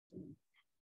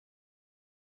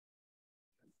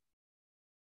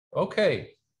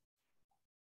Okay.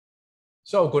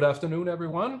 So good afternoon,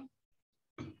 everyone.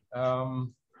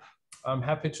 I'm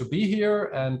happy to be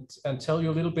here and tell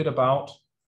you a little bit about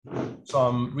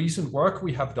some recent work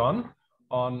we have done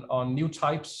on new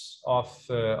types of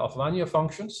Wannier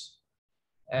functions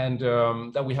and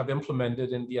that we have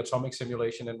implemented in the atomic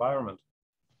simulation environment.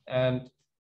 And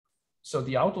so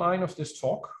the outline of this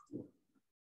talk,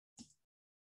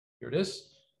 here it is,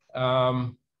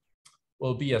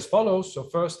 will be as follows. So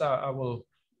first I will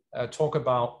talk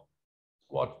about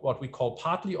what we call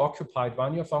partly occupied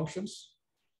Wannier functions,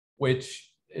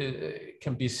 which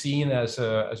can be seen as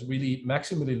really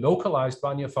maximally localized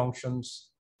Wannier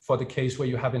functions for the case where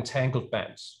you have entangled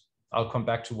bands. I'll come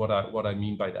back to what I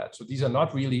mean by that. So these are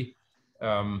not really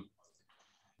the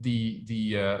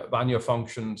Wannier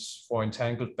functions for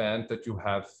entangled band that you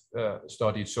have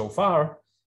studied so far,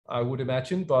 I would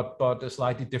imagine, but a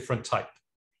slightly different type.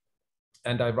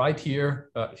 And I write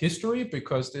here history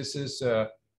because this is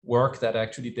work that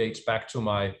actually dates back to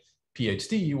my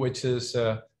PhD, which is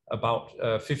about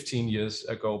 15 years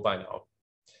ago by now.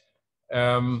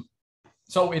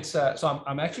 So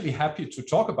I'm actually happy to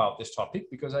talk about this topic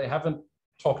because I haven't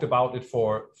talked about it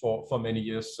for many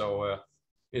years. So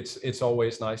it's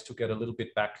always nice to get a little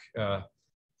bit back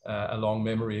along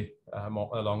memory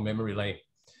lane.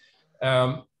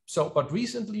 But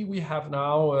recently we have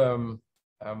now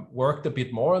worked a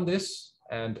bit more on this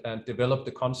and developed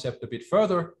the concept a bit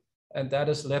further, and that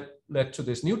has led to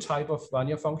this new type of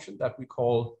Wannier function that we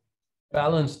call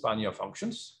balanced Wannier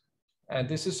functions. And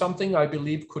this is something I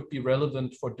believe could be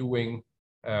relevant for doing,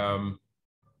 for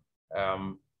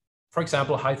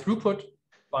example, high throughput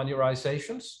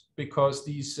Wannierizations, because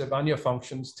these Wannier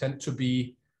functions tend to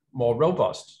be more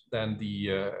robust than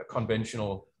the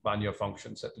conventional Wannier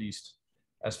functions, at least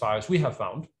as far as we have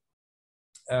found.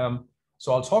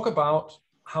 So I'll talk about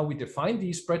how we define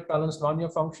these spread balanced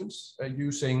Wannier functions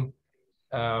using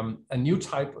a new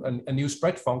type, a new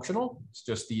spread functional. It's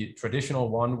just the traditional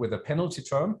one with a penalty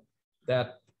term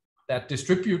that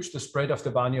distributes the spread of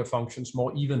the Wannier functions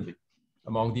more evenly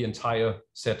among the entire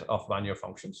set of Wannier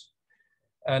functions.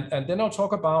 And then I'll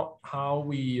talk about how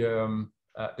we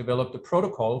developed the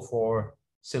protocol for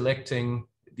selecting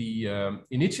the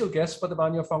initial guess for the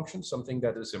Wannier function, something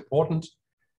that is important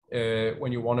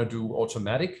when you want to do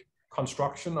automatic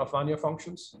construction of Wannier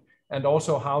functions, and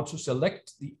also how to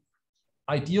select the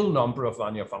ideal number of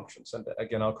Wannier functions. And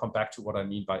again, I'll come back to what I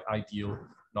mean by ideal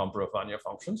number of Wannier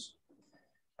functions.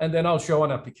 And then I'll show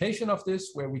an application of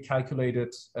this where we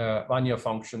calculated Wannier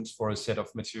functions for a set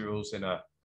of materials in a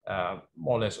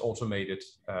more or less automated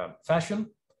fashion.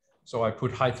 So I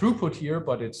put high throughput here,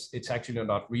 but it's actually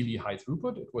not really high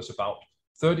throughput. It was about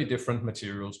 30 different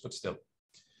materials, but still.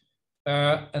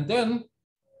 And then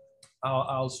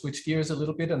I'll switch gears a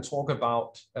little bit and talk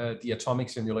about the atomic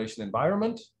simulation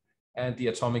environment and the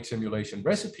atomic simulation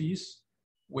recipes,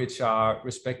 which are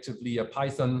respectively a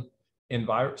Python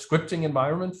scripting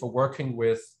environment for working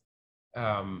with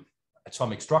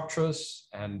atomic structures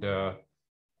and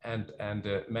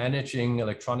managing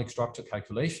electronic structure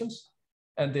calculations.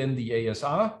 And then the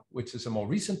ASR, which is a more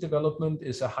recent development,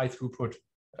 is a high throughput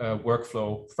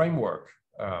workflow framework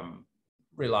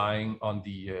relying on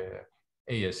the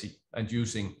ASE and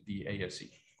using the ASE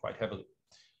quite heavily.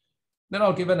 Then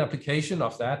I'll give an application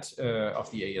of that,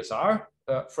 of the ASR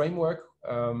framework,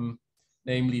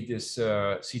 namely this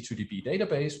C2DB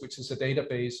database, which is a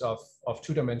database of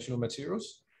two-dimensional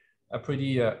materials, a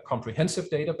pretty comprehensive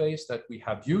database that we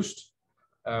have used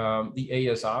the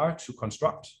ASR to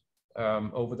construct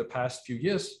over the past few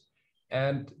years.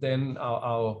 And then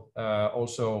I'll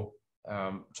also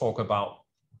talk about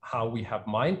how we have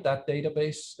mined that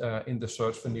database in the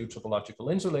search for new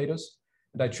topological insulators.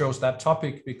 And I chose that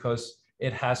topic because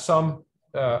it has some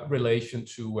relation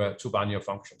to Wannier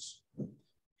functions,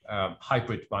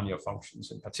 hybrid Wannier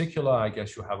functions in particular. I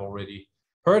guess you have already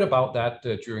heard about that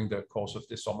during the course of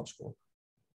this summer school.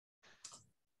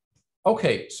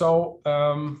 Okay, so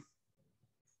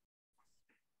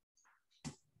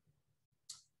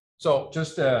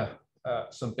just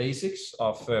some basics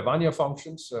of Wannier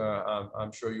functions.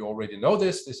 I'm sure you already know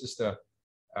this. This is the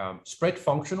spread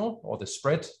functional, or the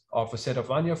spread of a set of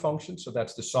Wannier functions. So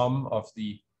that's the sum of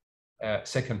the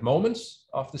second moments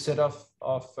of the set of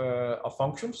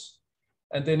functions.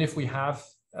 And then if we have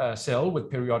a cell with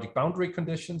periodic boundary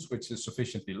conditions, which is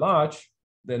sufficiently large,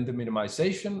 then the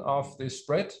minimization of this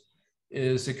spread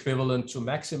is equivalent to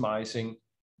maximizing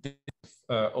the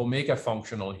omega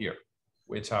functional here,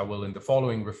 which I will in the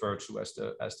following refer to as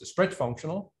the spread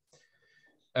functional.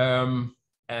 And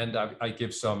I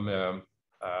give some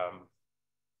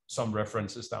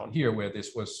references down here where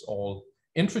this was all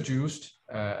introduced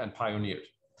and pioneered.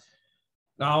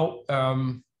 Now,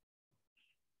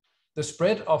 the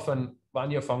spread of an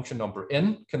Wannier function number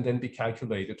n can then be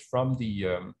calculated from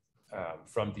the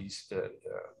from these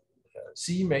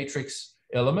C matrix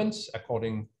elements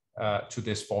according to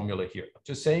this formula here. I'm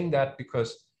just saying that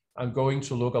because I'm going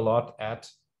to look a lot at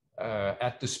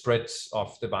the spreads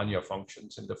of the Wannier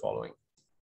functions in the following.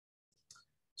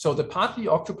 So the partly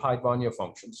occupied Wannier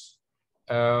functions.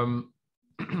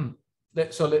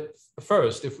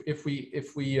 First, if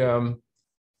we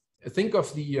think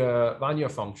of the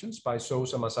Wannier functions by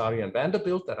Sosa, Massari, and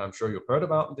Vanderbilt that I'm sure you've heard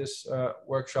about in this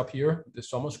workshop here, this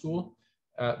summer school,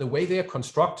 the way they are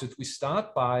constructed, we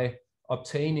start by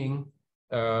obtaining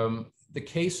the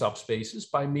K subspaces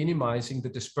by minimizing the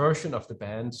dispersion of the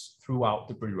bands throughout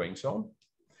the Brillouin zone.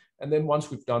 And then once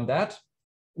we've done that,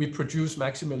 we produce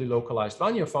maximally localized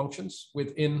Wannier functions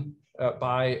within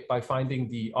by finding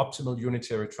the optimal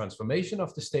unitary transformation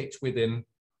of the states within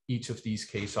each of these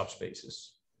K subspaces.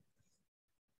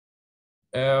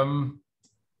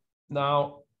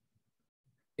 Now,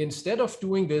 instead of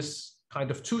doing this kind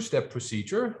of two-step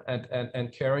procedure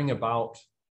and caring about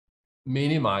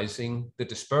minimizing the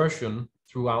dispersion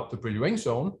throughout the Brillouin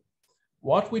zone,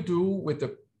 what we do with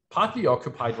the partly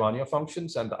occupied Wannier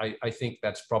functions, and I think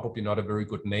that's probably not a very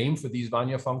good name for these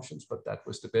Wannier functions, but that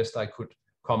was the best I could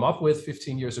come up with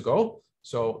 15 years ago.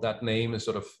 So that name is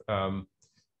sort of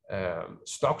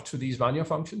stuck to these Wannier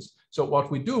functions. So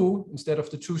what we do instead of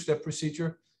the two-step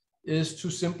procedure is to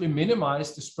simply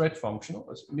minimize the spread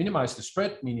functional, minimize the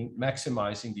spread, meaning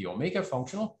maximizing the omega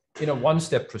functional in a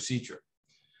one-step procedure.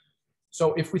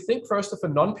 So if we think first of a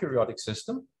non-periodic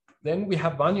system, then we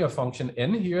have Wannier function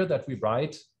n here that we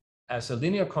write as a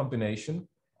linear combination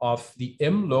of the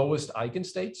m lowest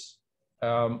eigenstates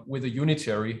with a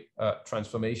unitary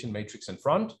transformation matrix in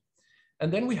front.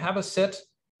 And then we have a set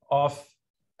of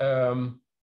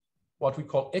what we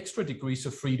call extra degrees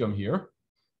of freedom here,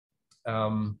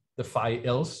 the phi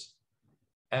L's.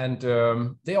 And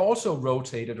they are also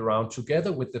rotated around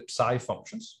together with the psi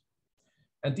functions.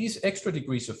 And these extra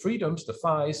degrees of freedoms, the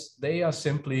phi's, they are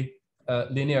simply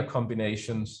linear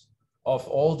combinations of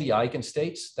all the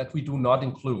eigenstates that we do not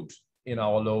include in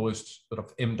our lowest sort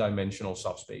of m-dimensional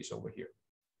subspace over here.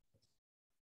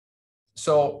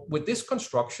 So with this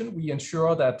construction, we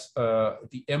ensure that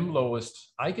the m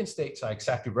lowest eigenstates are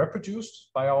exactly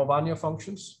reproduced by our Wannier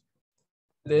functions.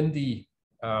 Then the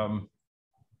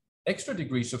extra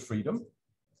degrees of freedom,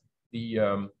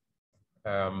 the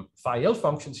phi L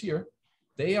functions here,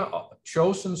 they are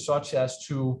chosen such as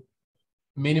to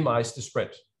minimize the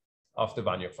spread of the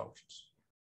Wannier functions.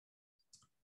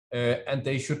 And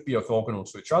they should be orthogonal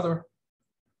to each other.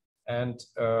 And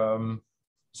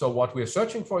so what we're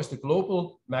searching for is the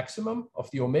global maximum of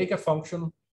the omega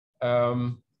function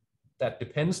that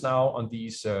depends now on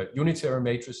these unitary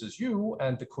matrices U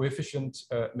and the coefficient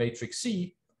matrix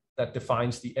C that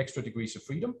defines the extra degrees of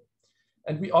freedom.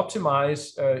 And we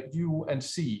optimize U and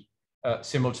C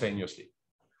simultaneously.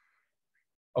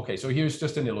 Okay, so here's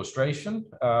just an illustration.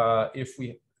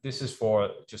 This is for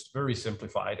just very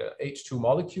simplified H2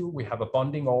 molecule. We have a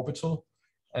bonding orbital,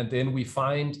 and then we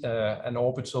find an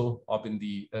orbital up in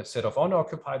the set of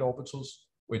unoccupied orbitals,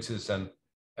 which is an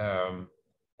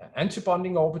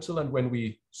antibonding orbital. And when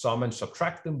we sum and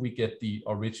subtract them, we get the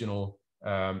original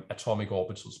atomic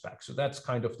orbitals back. So that's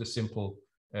kind of the simple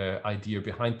idea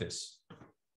behind this.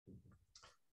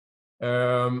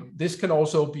 This can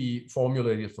also be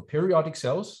formulated for periodic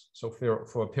cells. So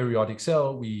for a periodic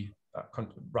cell, we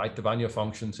write the Wannier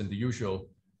functions in the usual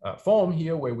form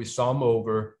here, where we sum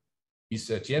over these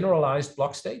generalized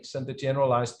block states, and the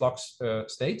generalized block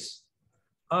states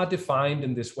are defined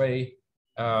in this way.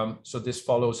 So this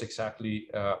follows exactly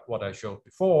what I showed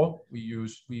before.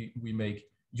 We make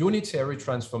unitary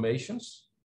transformations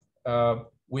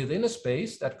within a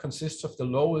space that consists of the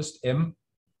lowest m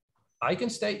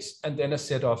eigenstates and then a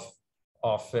set of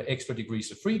extra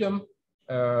degrees of freedom,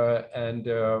 and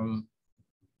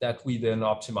that we then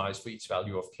optimize for each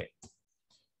value of k.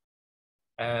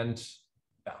 And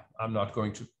I'm not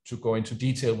going to go into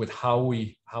detail with how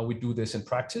we do this in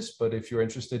practice, but if you're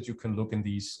interested, you can look in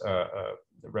these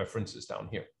references down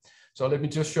here. So let me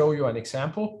just show you an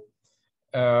example.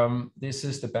 This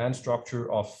is the band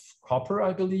structure of copper,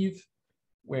 I believe,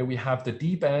 where we have the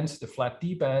D bands, the flat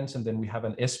D bands, and then we have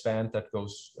an S band that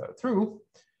goes through.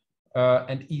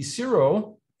 And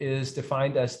E0 is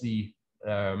defined as the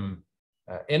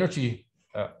energy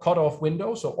cutoff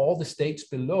window. So all the states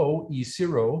below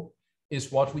E0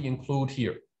 is what we include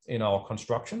here in our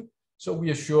construction. So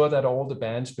we assure that all the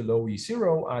bands below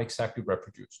E0 are exactly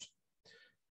reproduced.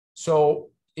 So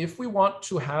if we want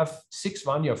to have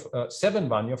 7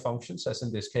 Wannier functions, as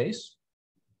in this case,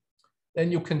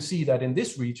 then you can see that in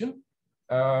this region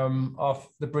of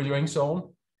the Brillouin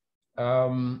zone,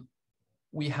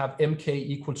 we have mk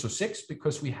equal to 6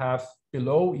 because we have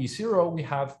below E0,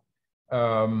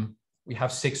 we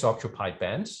have 6 occupied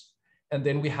bands. And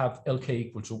then we have LK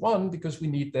equal to 1 because we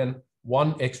need then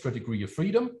 1 extra degree of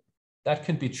freedom that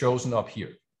can be chosen up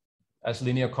here as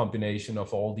linear combination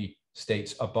of all the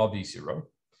states above E0.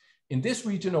 In this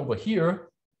region over here,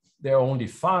 there are only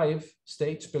 5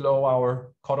 states below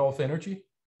our cutoff energy.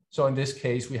 So in this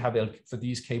case, we have for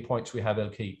these K points, we have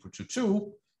LK equal to 2.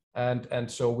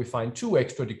 And so we find 2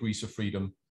 extra degrees of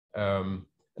freedom. And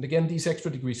again, these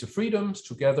extra degrees of freedoms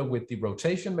together with the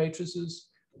rotation matrices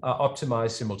are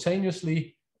optimized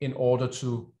simultaneously in order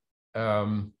to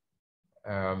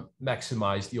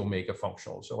maximize the omega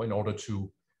functional. So in order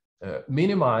to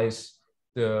minimize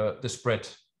the spread,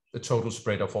 the total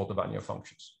spread of all the Wannier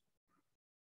functions.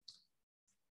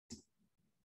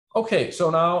 Okay, so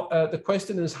now the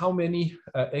question is how many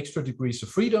extra degrees of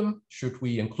freedom should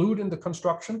we include in the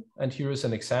construction? And here is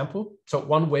an example. So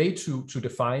one way to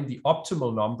define the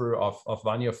optimal number of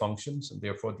Wannier functions, and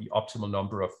therefore the optimal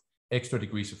number of extra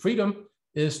degrees of freedom,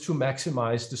 is to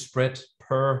maximize the spread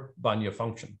per Wannier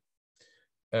function,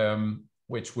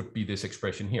 which would be this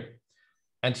expression here.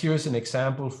 And here's an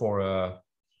example for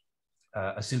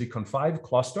a silicon 5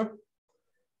 cluster,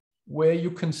 where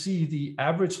you can see the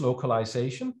average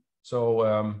localization.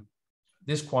 So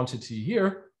this quantity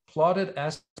here plotted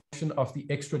as a function of the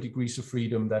extra degrees of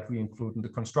freedom that we include in the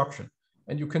construction.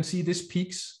 And you can see this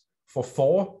peaks for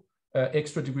 4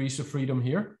 extra degrees of freedom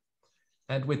here.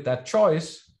 And with that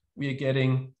choice, we are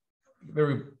getting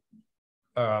very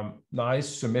nice,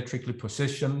 symmetrically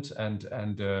positioned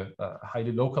and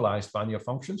highly localized Wannier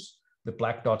functions. The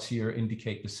black dots here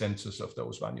indicate the centers of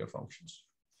those Wannier functions.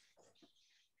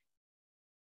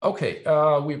 Okay,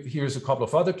 here's a couple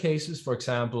of other cases. For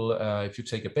example, if you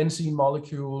take a benzene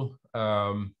molecule,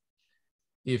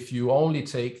 if you only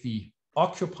take the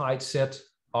occupied set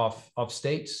of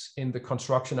states in the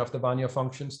construction of the Wannier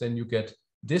functions, then you get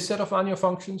this set of Wannier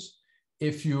functions.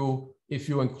 If you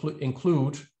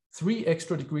include 3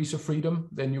 extra degrees of freedom,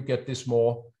 then you get this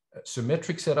more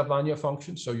symmetric set of Wannier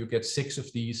functions. So you get 6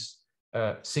 of these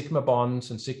sigma bonds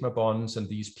and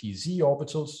these pz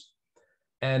orbitals.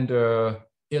 And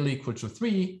L equal to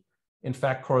 3, in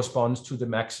fact, corresponds to the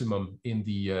maximum in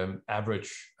the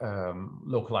average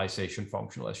localization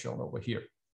functional as shown over here.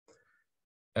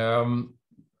 And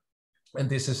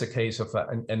this is a case of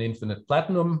an infinite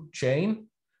platinum chain.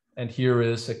 And here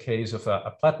is a case of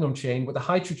a platinum chain with a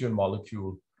hydrogen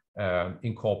molecule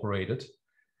incorporated.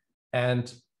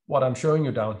 And what I'm showing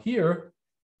you down here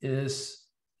is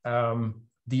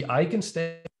the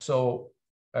eigenstate. So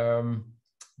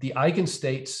the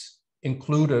eigenstates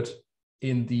included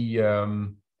in the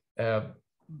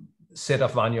set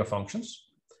of Wannier functions.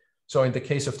 So in the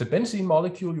case of the benzene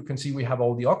molecule, you can see we have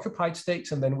all the occupied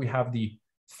states, and then we have the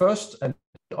first and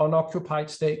unoccupied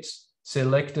states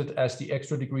selected as the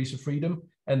extra degrees of freedom,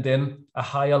 and then a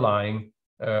higher lying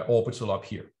orbital up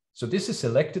here. So this is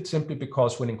selected simply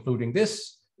because when including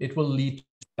this, it will lead to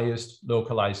the highest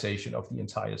localization of the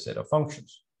entire set of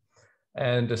functions.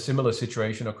 And a similar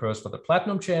situation occurs for the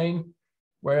platinum chain.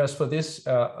 Whereas for this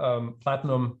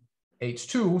platinum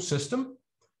H2 system,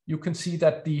 you can see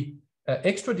that the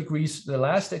extra degrees, the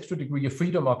last extra degree of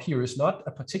freedom up here is not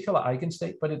a particular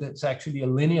eigenstate, but it is actually a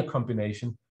linear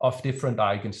combination of different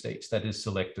eigenstates that is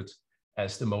selected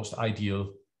as the most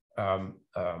ideal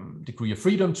degree of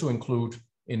freedom to include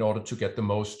in order to get the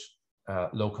most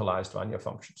localized Wannier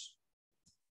functions.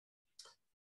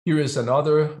 Here is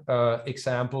another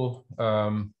example.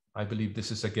 I believe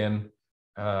this is again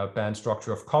band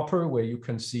structure of copper, where you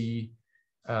can see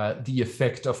the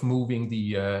effect of moving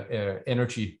the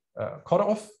energy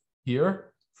cutoff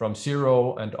here from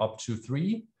 0 and up to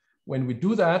 3. When we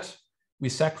do that, we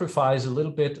sacrifice a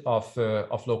little bit of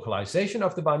localization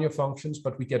of the Wannier functions,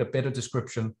 but we get a better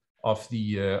description of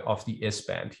the S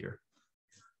band here.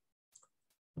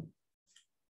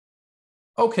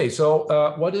 Okay,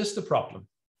 so what is the problem?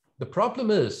 The problem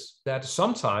is that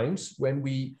sometimes when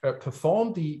we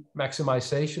perform the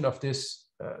maximization of this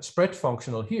spread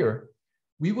functional here,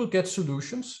 we will get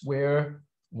solutions where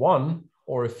one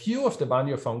or a few of the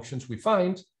Wannier functions we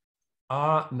find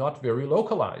are not very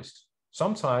localized.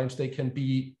 Sometimes they can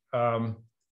be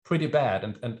pretty bad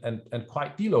and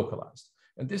quite delocalized.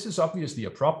 And this is obviously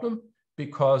a problem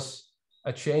because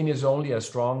a chain is only as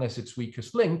strong as its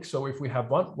weakest link. So if we have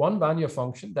one Wannier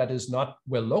function that is not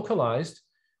well localized,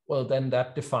 well, then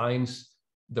that defines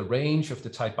the range of the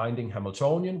tight binding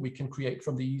Hamiltonian we can create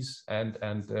from these, and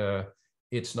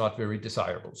it's not very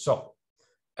desirable. So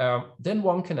then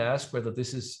one can ask whether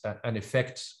this is an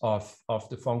effect of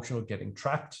the functional getting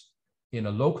trapped in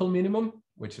a local minimum,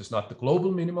 which is not the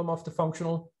global minimum of the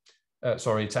functional.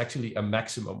 Sorry, it's actually a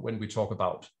maximum when we talk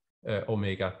about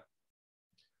omega.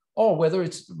 Or whether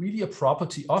it's really a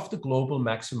property of the global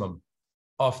maximum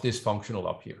of this functional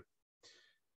up here.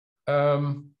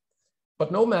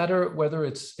 But no matter whether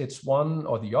it's one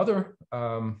or the other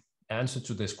answer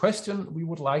to this question, we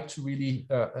would like to really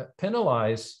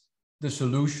penalize the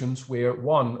solutions where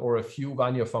one or a few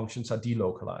Wannier functions are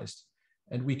delocalized.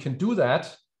 And we can do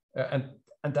that, and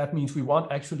that means we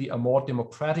want actually a more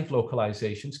democratic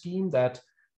localization scheme that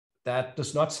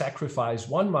does not sacrifice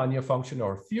one Wannier function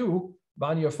or a few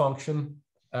Wannier function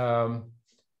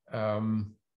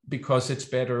because it's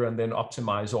better, and then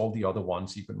optimize all the other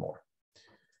ones even more.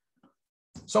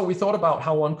 So we thought about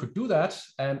how one could do that.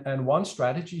 And one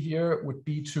strategy here would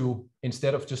be to,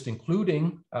 instead of just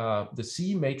including the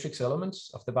Z matrix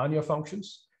elements of the Wannier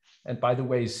functions, and by the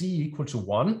way, Z equal to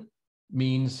 1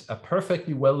 means a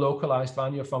perfectly well localized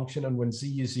Wannier function. And when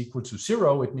Z is equal to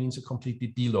 0, it means a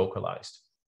completely delocalized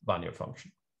Wannier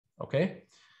function. Okay.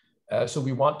 So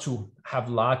we want to have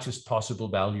largest possible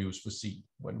values for Z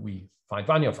when we find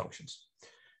Wannier functions.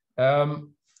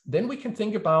 Then we can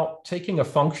think about taking a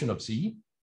function of Z.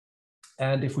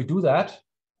 And if we do that,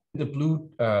 the blue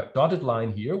dotted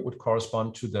line here would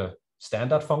correspond to the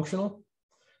standard functional.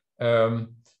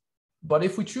 But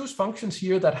if we choose functions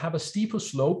here that have a steeper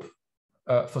slope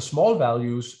for small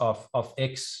values of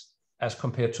x as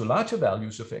compared to larger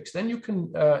values of x, then you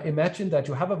can imagine that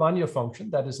you have a Wannier function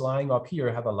that is lying up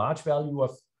here, have a large value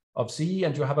of Z,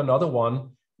 and you have another one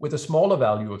with a smaller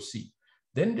value of Z.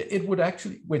 Then it would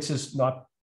actually, which is not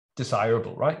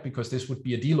desirable, right? Because this would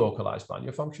be a delocalized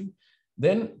Wannier function.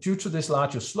 Then due to this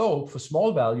larger slope for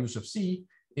small values of Z,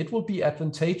 it will be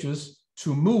advantageous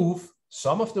to move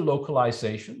some of the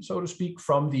localization, so to speak,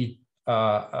 from the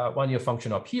Wannier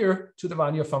function up here to the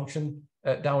Wannier function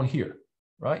down here,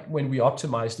 right? When we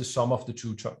optimize the sum of the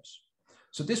two terms.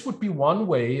 So this would be one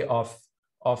way of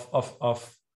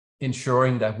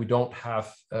ensuring that we don't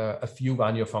have a few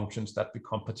Wannier functions that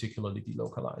become particularly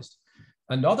delocalized.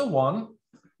 Another one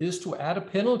is to add a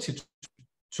penalty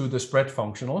to the spread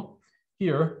functional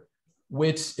here,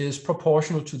 which is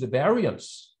proportional to the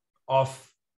variance of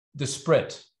the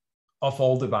spread of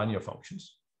all the Wannier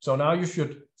functions. So now you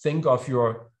should think of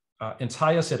your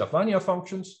entire set of Wannier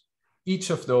functions. Each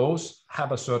of those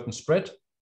have a certain spread,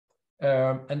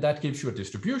 and that gives you a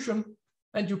distribution,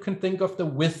 and you can think of the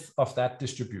width of that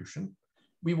distribution.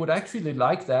 We would actually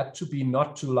like that to be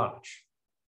not too large,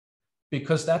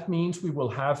 because that means we will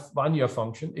have Wannier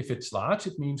function. If it's large,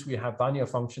 it means we have Wannier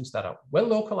functions that are well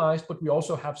localized, but we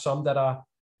also have some that are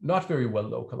not very well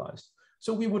localized.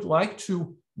 So we would like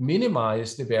to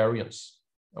minimize the variance,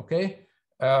 okay?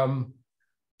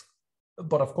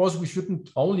 But of course, we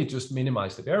shouldn't only just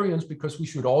minimize the variance, because we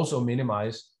should also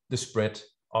minimize the spread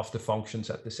of the functions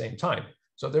at the same time.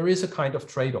 So there is a kind of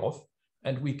trade-off,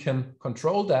 and we can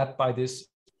control that by this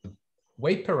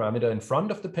weight parameter in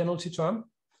front of the penalty term.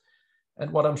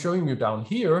 And what I'm showing you down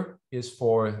here is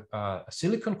for a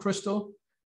silicon crystal.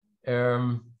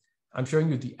 I'm showing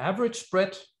you the average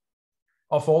spread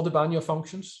of all the Wannier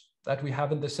functions that we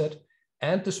have in the set,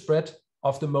 and the spread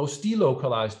of the most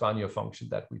delocalized Wannier function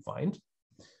that we find.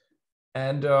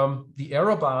 And the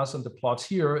error bars on the plots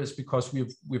here is because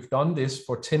we've done this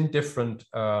for 10 different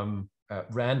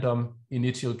random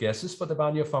initial guesses for the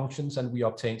Wannier functions, and we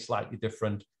obtain slightly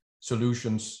different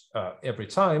solutions every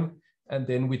time. And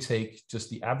then we take just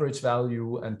the average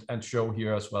value and show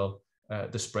here as well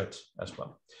the spread as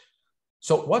well.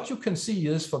 So what you can see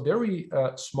is for very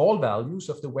small values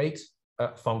of the weight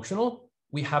functional,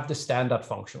 we have the standard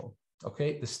functional,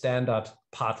 okay? The standard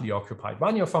partly occupied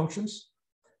Wannier functions,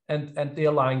 and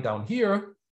they're lying down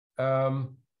here.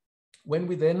 When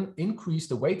we then increase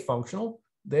the weight functional,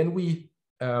 then we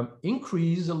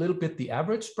increase a little bit the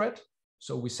average spread.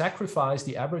 So we sacrifice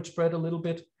the average spread a little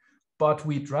bit, but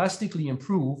we drastically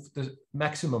improve the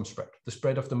maximum spread, the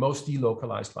spread of the most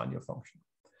delocalized Wannier function.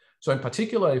 So in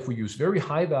particular, if we use very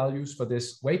high values for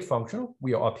this weight functional,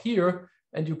 we are up here,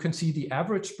 and you can see the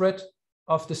average spread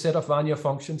of the set of Wannier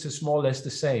functions is more or less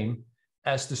the same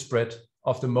as the spread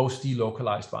of the most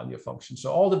delocalized Wannier function.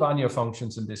 So all the Wannier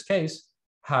functions in this case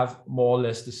have more or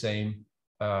less the same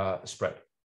spread.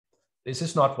 This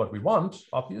is not what we want,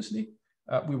 obviously.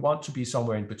 We want to be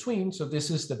somewhere in between. So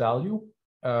this is the value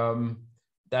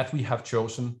that we have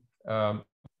chosen,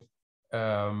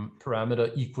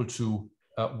 parameter equal to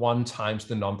 1 times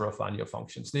the number of Wannier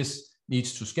functions. This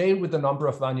needs to scale with the number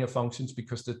of Wannier functions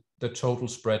because the total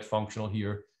spread functional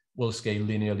here will scale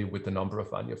linearly with the number of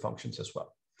Wannier functions as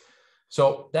well.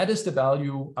 So that is the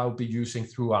value I'll be using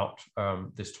throughout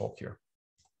this talk here.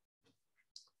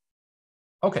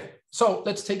 Okay, so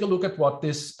let's take a look at what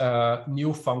this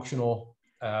new functional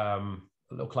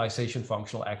localization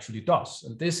functional actually does.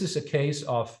 And this is a case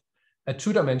of a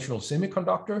two-dimensional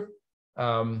semiconductor,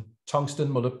 tungsten,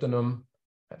 molybdenum,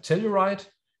 telluride.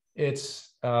 It's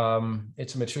a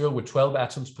material with 12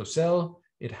 atoms per cell.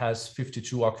 It has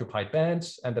 52 occupied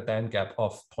bands and a band gap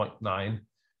of 0.9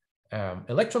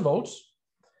 electron volts.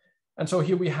 And so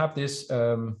here we have this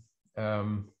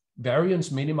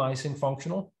variance minimizing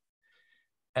functional.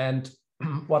 And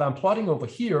what I'm plotting over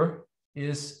here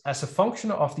is as a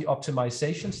function of the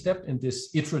optimization step in this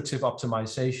iterative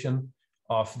optimization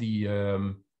of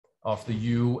the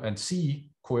U and C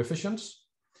coefficients,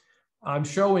 I'm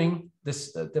showing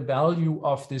this the value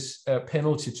of this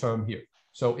penalty term here.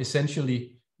 So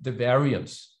essentially the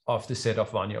variance of the set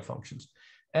of Wannier functions.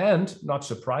 And not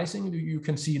surprisingly, you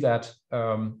can see that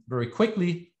very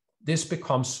quickly, this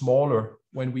becomes smaller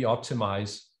when we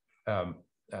optimize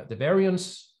the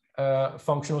variance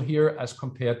functional here as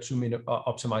compared to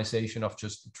optimization of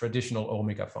just the traditional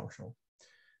omega functional.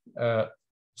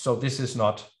 So this is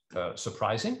not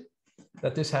surprising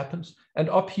that this happens. And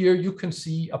up here, you can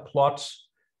see a plot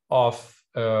of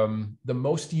the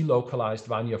most delocalized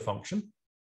Wannier function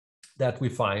that we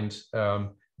find.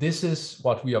 This is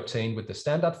what we obtain with the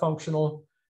standard functional.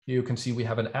 Here you can see we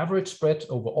have an average spread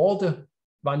over all the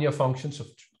Wannier functions of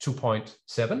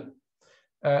 2.7.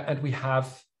 And we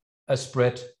have a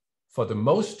spread for the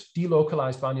most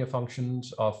delocalized Wannier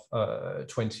functions of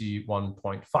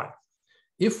 21.5.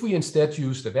 If we instead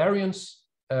use the variance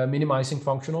minimizing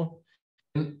functional,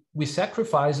 we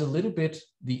sacrifice a little bit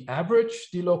the average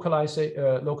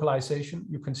delocalization.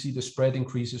 You can see the spread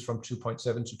increases from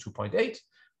 2.7 to 2.8,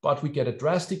 but we get a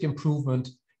drastic improvement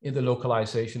in the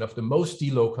localization of the most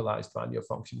delocalized Wannier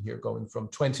function here, going from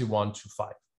 21 to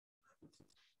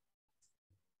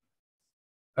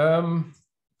 5.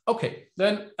 Okay,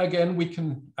 then again, we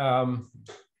can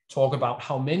talk about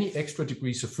how many extra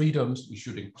degrees of freedoms we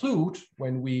should include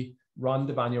when we run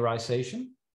the Wannierization.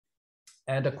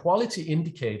 And a quality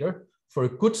indicator for a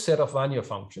good set of Wannier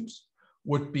functions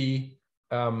would be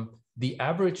the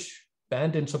average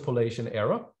band interpolation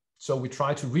error. So we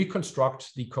try to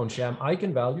reconstruct the Kohn-Sham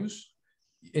eigenvalues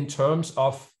in terms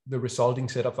of the resulting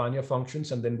set of Wannier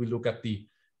functions, and then we look at the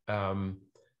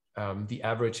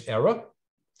average error.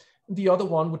 The other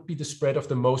one would be the spread of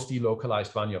the most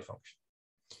delocalized Wannier function.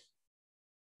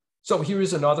 So here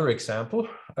is another example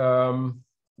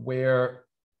where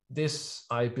this,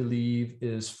 I believe,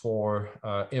 is for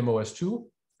MOS2,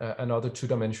 another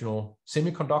two-dimensional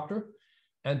semiconductor.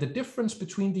 And the difference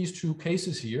between these two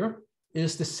cases here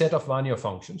is the set of Wannier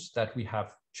functions that we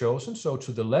have chosen. So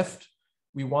to the left,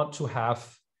 we want to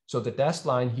have, so the dashed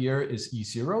line here is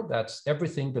E0. That's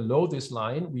everything below this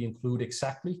line we include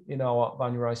exactly in our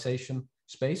Wannierization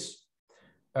space.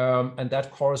 And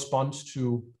that corresponds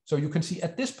to, so you can see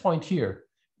at this point here,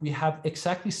 we have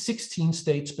exactly 16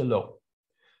 states below.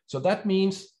 So that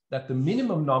means that the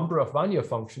minimum number of Wannier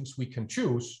functions we can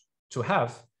choose to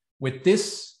have with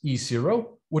this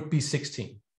E0 would be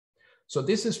 16. So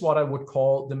this is what I would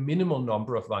call the minimal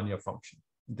number of Wannier function.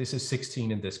 This is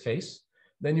 16 in this case.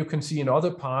 Then you can see in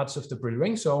other parts of the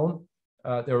Brill-Ring zone,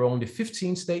 there are only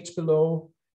 15 states below,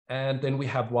 and then we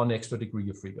have 1 extra degree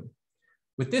of freedom.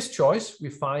 With this choice, we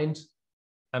find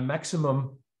a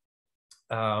maximum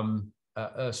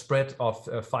spread of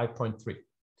 5.3.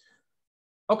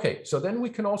 Okay, so then we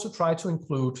can also try to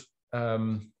include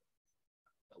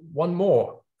one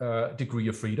more degree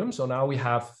of freedom. So now we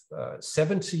have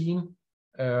 17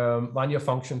 Wannier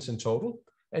functions in total,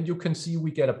 and you can see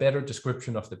we get a better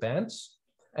description of the bands,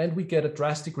 and we get a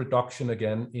drastic reduction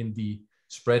again in the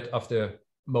spread of the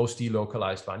most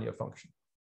delocalized Wannier function.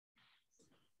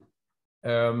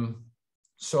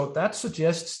 So that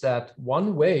suggests that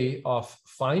one way of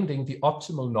finding the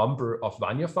optimal number of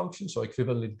Wannier functions, so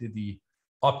equivalent to the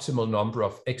optimal number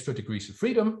of extra degrees of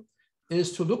freedom,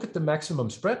 is to look at the maximum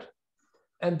spread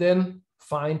and then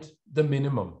find the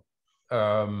minimum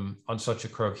on such a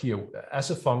curve here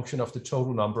as a function of the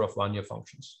total number of Wannier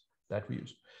functions that we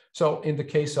use. So in the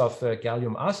case of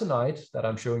gallium arsenide that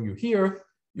I'm showing you here,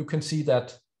 you can see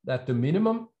that the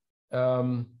minimum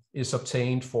is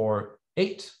obtained for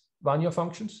 8 Wannier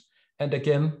functions. And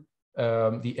again,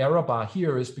 the error bar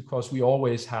here is because we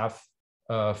always have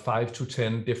 5 to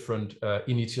 10 different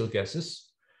initial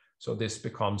guesses. So this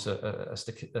becomes a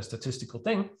statistical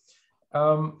thing.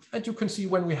 And you can see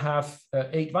when we have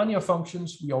 8 Wannier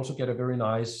functions, we also get a very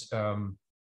nice, a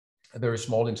very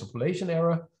small interpolation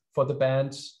error for the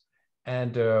bands,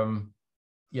 and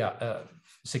a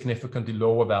significantly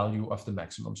lower value of the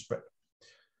maximum spread.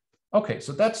 Okay,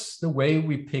 so that's the way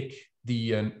we pick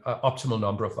the optimal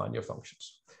number of Wannier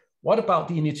functions. What about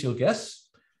the initial guess?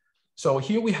 So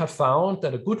here we have found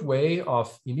that a good way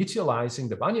of initializing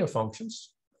the Wannier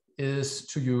functions is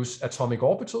to use atomic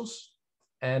orbitals.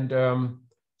 And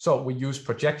so we use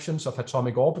projections of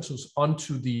atomic orbitals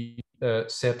onto the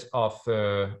set of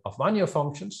Wannier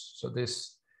functions. So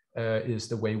this is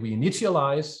the way we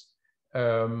initialize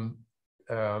the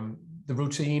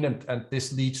routine, and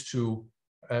this leads to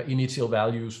initial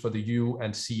values for the U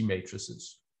and C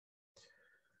matrices.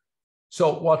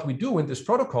 So what we do in this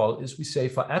protocol is we say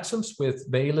for atoms with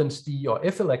valence D or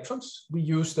F electrons, we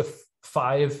use the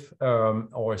 5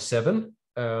 or 7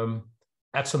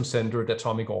 atom-centered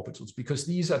atomic orbitals, because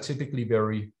these are typically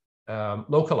very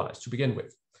localized to begin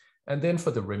with. And then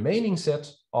for the remaining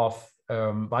set of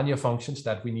Wannier functions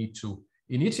that we need to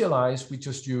initialize, we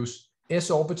just use S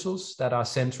orbitals that are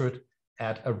centered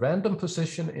at a random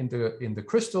position in the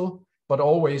crystal, but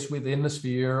always within a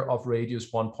sphere of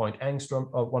radius 1.5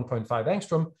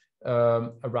 angstrom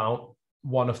around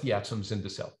one of the atoms in the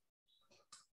cell.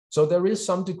 So there is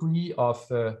some degree of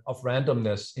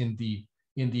randomness in the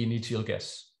initial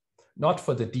guess, not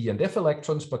for the D and F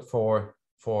electrons, but for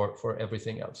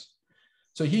everything else.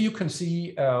 So here you can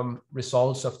see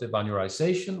results of the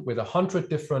Wannierization with 100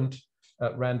 different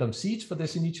random seeds for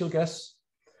this initial guess.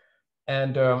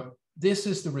 And this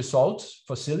is the result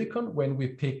for silicon when we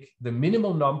pick the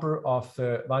minimal number of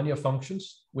Wannier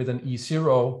functions with an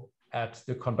E0 at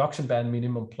the conduction band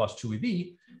minimum plus 2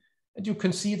 eV. And you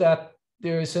can see that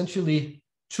there are essentially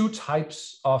 2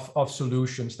 types of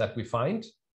solutions that we find,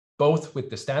 both with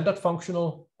the standard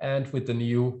functional and with the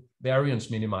new variance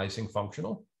minimizing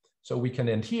functional. So we can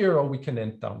end here or we can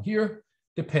end down here,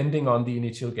 depending on the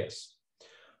initial guess.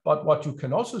 But what you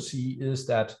can also see is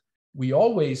that we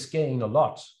always gain a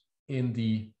lot in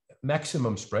the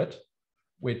maximum spread,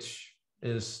 which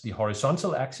is the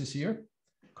horizontal axis here,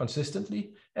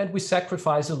 consistently, and we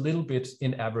sacrifice a little bit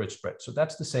in average spread. So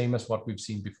that's the same as what we've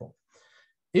seen before.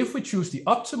 If we choose the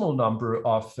optimal number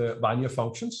of Wannier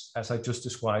functions, as I just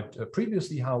described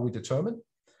previously how we determine,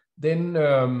 then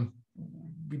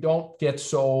we don't get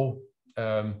so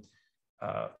 2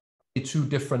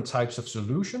 different types of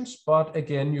solutions. But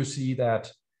again, you see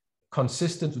that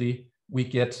consistently we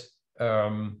get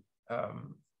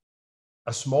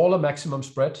a smaller maximum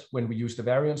spread when we use the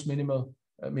variance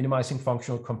minimizing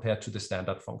functional compared to the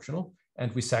standard functional.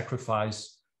 And we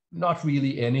sacrifice not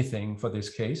really anything for this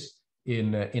case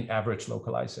in average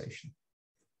localization.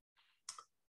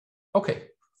 Okay,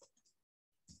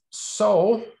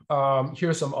 so here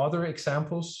are some other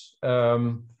examples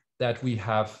that we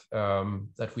have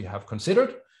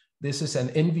considered. This is an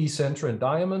NV center in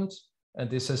diamond, and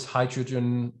this is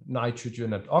hydrogen,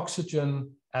 nitrogen, and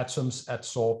oxygen atoms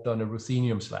adsorbed on a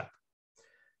ruthenium slab.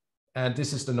 And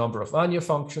this is the number of Wannier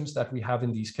functions that we have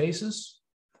in these cases.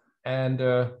 And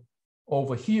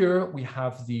over here we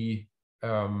have the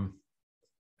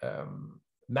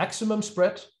maximum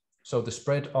spread, so the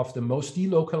spread of the most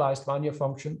delocalized Wannier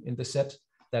function in the set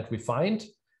that we find.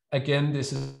 Again,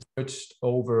 this is searched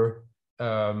over,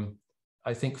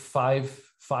 I think,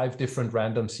 five different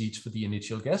random seeds for the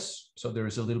initial guess. So there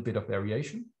is a little bit of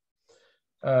variation.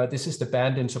 This is the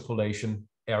band interpolation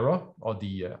error, or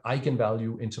the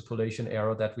eigenvalue interpolation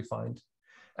error that we find.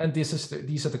 And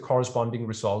these are the corresponding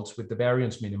results with the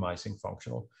variance minimizing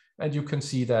functional. And you can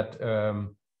see that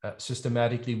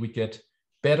systematically we get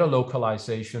better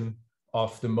localization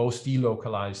of the most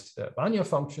delocalized Wannier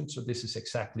function. So this is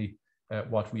exactly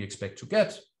what we expect to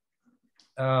get.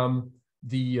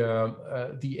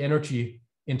 The energy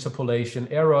interpolation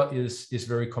error is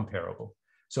very comparable.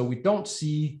 So we don't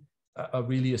see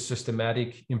really a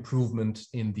systematic improvement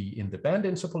in the band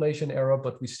interpolation error,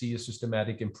 but we see a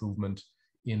systematic improvement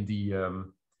in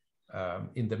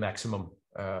the maximum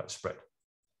spread.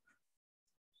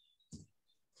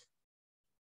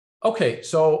 Okay,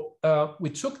 so we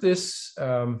took this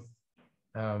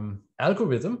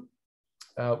algorithm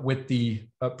with the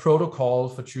protocol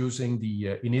for choosing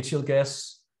the initial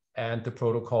guess and the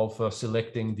protocol for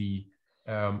selecting the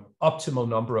optimal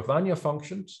number of Wannier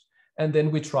functions. And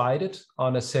then we tried it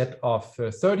on a set of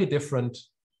 30 different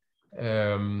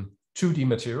 2D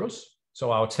materials.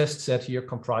 So our test set here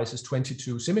comprises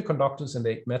 22 semiconductors and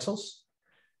 8 metals.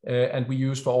 And we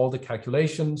use for all the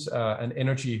calculations an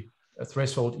energy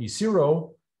threshold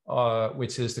E0,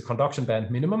 which is the conduction band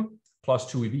minimum,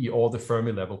 plus 2 eV, or the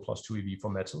Fermi level plus 2 eV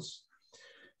for metals.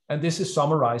 And this is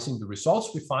summarizing the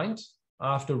results we find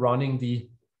after running the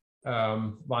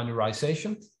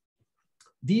Wannierization.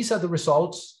 These are the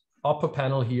results, upper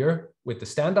panel here with the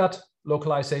standard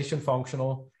localization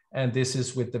functional, and this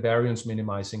is with the variance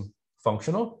minimizing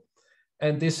functional.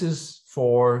 And this is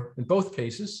for, in both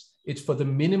cases, it's for the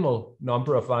minimal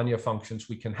number of Wannier functions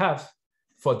we can have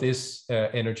for this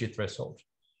energy threshold.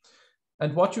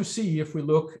 And what you see, if we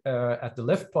look at the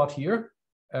left plot here,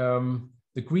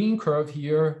 the green curve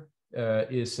here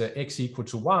is x equal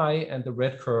to y, and the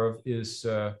red curve is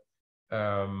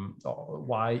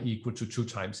y equal to 2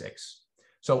 times x.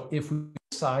 So if we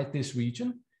decide this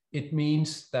region, it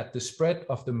means that the spread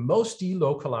of the most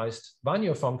delocalized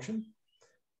Wannier function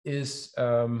is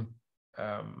that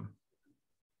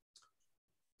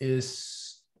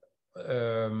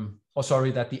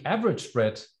the average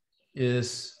spread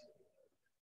is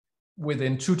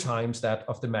within 2 times that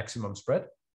of the maximum spread.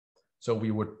 So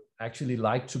we would actually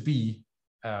like to be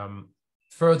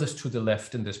furthest to the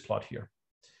left in this plot here.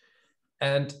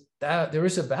 And there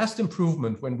is a vast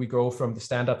improvement when we go from the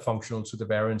standard functional to the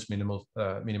variance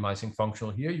minimizing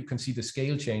functional here. You can see the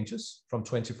scale changes from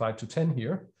 25 to 10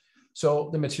 here.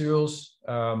 So the materials,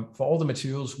 for all the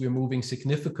materials, we're moving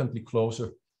significantly closer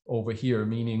over here,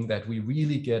 meaning that we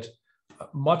really get a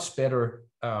much better,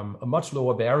 a much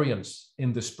lower variance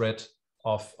in the spread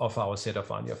of our set of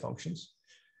Wannier functions.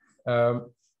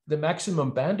 The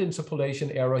maximum band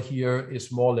interpolation error here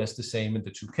is more or less the same in the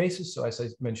 2 cases. So as I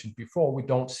mentioned before, we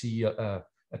don't see a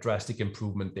drastic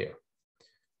improvement there.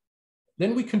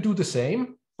 Then we can do the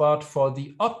same, but for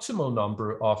the optimal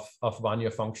number of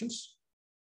Wannier functions.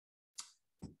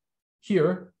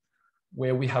 Here,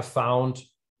 where we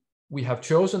have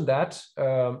chosen that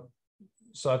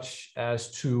such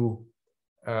as to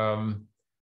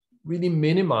really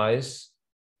minimize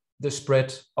the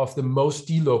spread of the most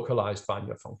delocalized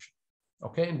Wannier function.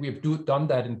 Okay, and we have done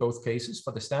that in both cases,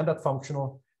 for the standard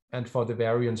functional and for the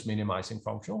variance minimizing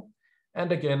functional.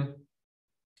 And again,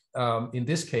 in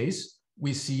this case,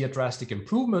 we see a drastic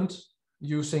improvement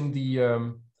using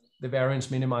the variance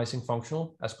minimizing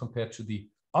functional as compared to the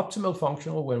optimal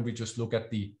functional when we just look at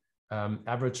the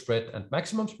average spread and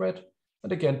maximum spread.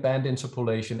 And again, band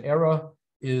interpolation error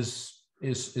is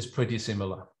pretty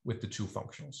similar with the 2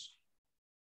 functionals.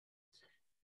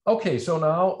 Okay, so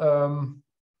now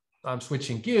I'm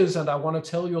switching gears, and I want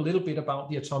to tell you a little bit about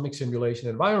the atomic simulation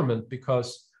environment,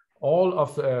 because all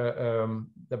of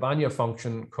the Wannier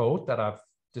function code that I've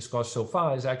discussed so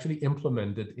far is actually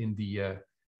implemented in the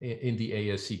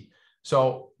ASE.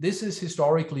 So this is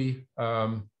historically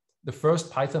the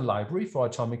first Python library for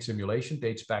atomic simulation,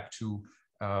 dates back to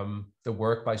the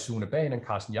work by Sune Bain and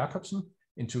Carsten Jacobsen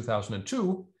in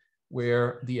 2002,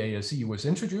 where the ASE was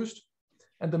introduced.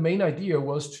 And the main idea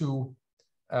was to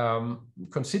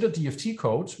consider DFT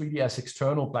codes really as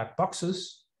external black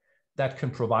boxes that can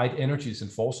provide energies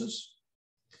and forces,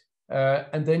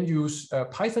 and then use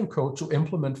Python code to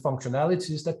implement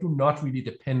functionalities that do not really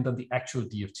depend on the actual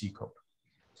DFT code.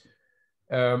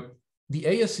 The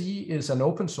ASE is an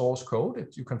open source code.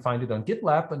 You can find it on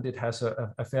GitLab, and it has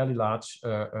a fairly large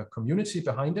community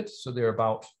behind it. So there are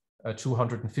about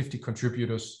 250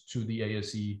 contributors to the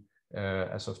ASE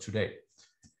as of today.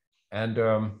 And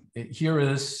here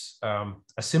is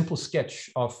a simple sketch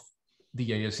of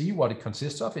the ASE, what it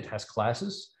consists of. It has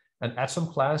classes, an atom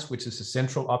class, which is a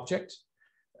central object.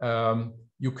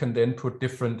 You can then put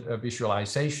different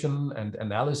visualization and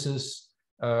analysis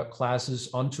classes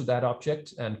onto that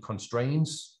object and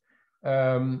constraints.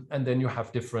 And then you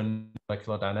have different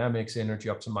molecular dynamics, energy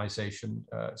optimization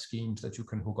schemes that you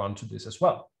can hook onto this as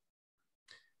well.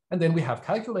 And then we have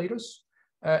calculators.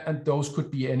 And those could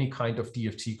be any kind of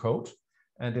DFT code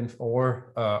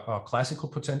or classical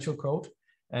potential code.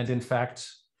 And in fact,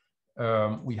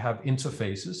 we have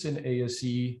interfaces in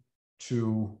ASE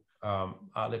to,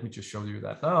 let me just show you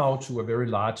that now, to a very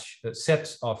large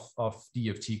set of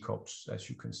DFT codes, as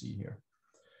you can see here.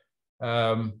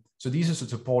 So these are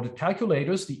supported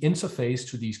calculators. The interface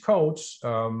to these codes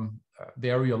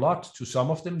vary a lot. To some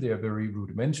of them, they are very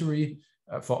rudimentary.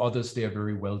 For others, they are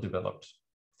very well developed.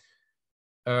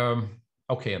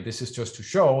 Okay, and this is just to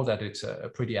show that it's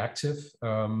pretty active.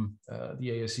 The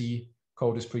ASE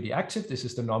code is pretty active. This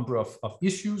is the number of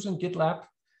issues in GitLab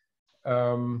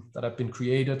that have been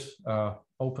created,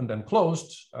 opened and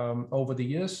closed over the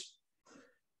years.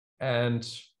 And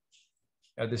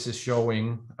this is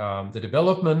showing the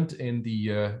development in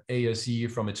the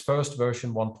ASE from its first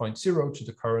version 1.0 to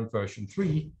the current version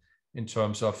 3 in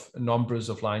terms of numbers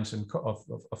of lines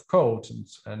of code.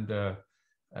 And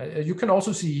you can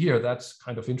also see here, that's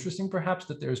kind of interesting perhaps,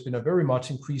 that there's been a very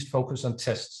much increased focus on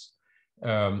tests.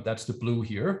 That's the blue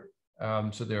here.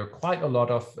 So there are quite a lot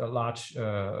of large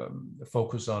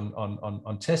focus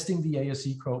on testing the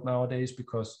ASE code nowadays,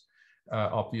 because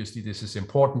obviously this is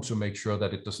important to make sure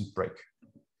that it doesn't break.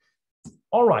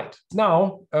 All right,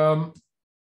 now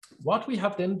what we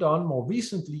have then done more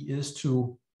recently is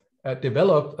to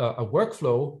develop a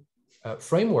workflow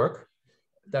framework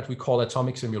that we call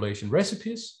atomic simulation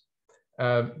recipes.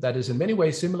 That is in many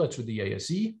ways similar to the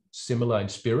ASE, similar in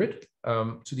spirit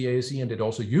to the ASE, and it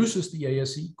also uses the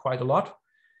ASE quite a lot.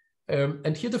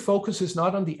 And here the focus is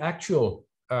not on the actual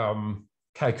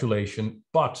calculation,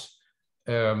 but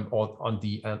or on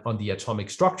the atomic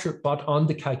structure, but on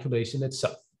the calculation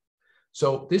itself.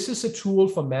 So this is a tool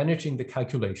for managing the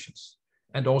calculations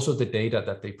and also the data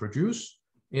that they produce.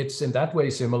 It's in that way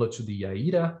similar to the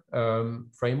AIDA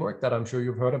framework that I'm sure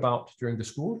you've heard about during the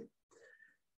school.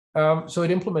 So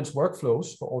it implements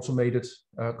workflows for automated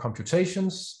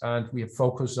computations, and we have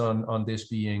focused on this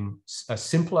being as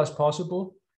simple as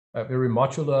possible, very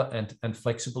modular and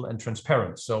flexible and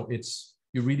transparent. So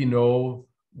you really know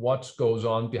what goes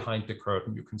on behind the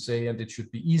curtain, you can say, and it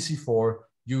should be easy for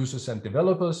users and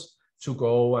developers to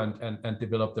go and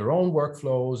develop their own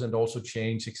workflows and also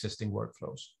change existing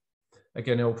workflows.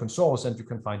 Again, open source, and you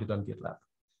can find it on GitLab.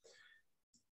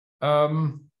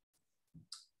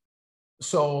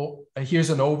 So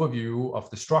here's an overview of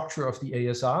the structure of the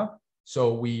ASR.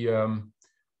 So we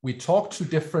talk to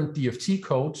different DFT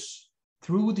codes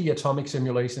through the atomic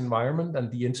simulation environment and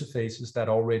the interfaces that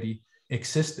already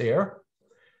exist there.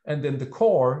 And then the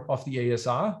core of the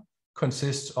ASR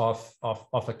consists of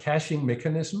a caching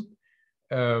mechanism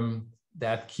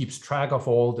that keeps track of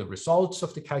all the results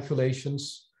of the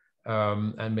calculations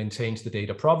and maintains the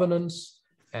data provenance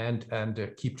and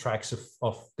keep tracks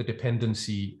of the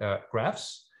dependency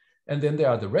graphs. And then there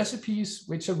are the recipes,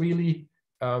 which are really,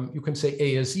 you can say,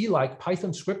 ASE-like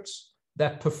Python scripts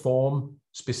that perform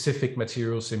specific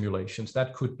material simulations.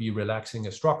 That could be relaxing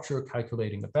a structure,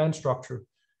 calculating a band structure,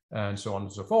 and so on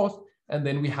and so forth. And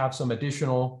then we have some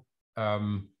additional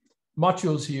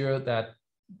modules here that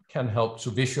can help to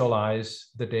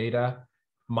visualize the data,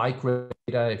 migrate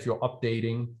data if you're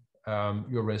updating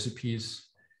your recipes.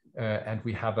 And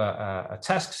we have a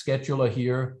task scheduler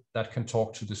here that can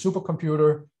talk to the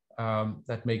supercomputer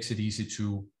that makes it easy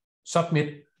to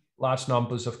submit large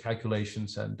numbers of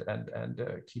calculations and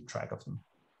keep track of them.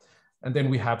 And then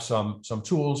we have some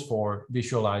tools for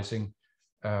visualizing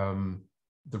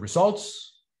the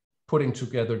results, putting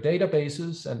together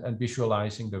databases and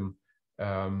visualizing them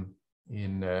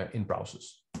in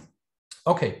browsers.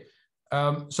 Okay,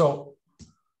 so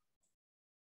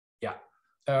yeah,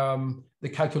 the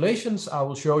calculations I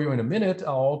will show you in a minute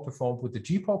are all performed with the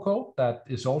GPOR code. That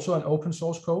is also an open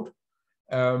source code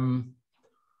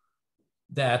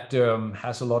that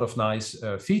has a lot of nice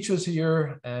features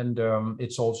here, and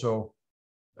it's also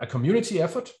a community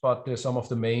effort, but some of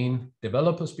the main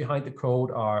developers behind the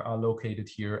code are located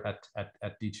here at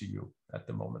DTU at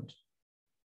the moment.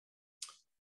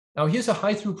 Now here's a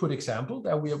high throughput example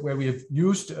that where we have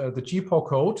used the GPOR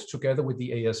code together with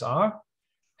the ASR.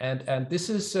 And this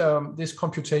is this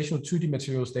computational 2D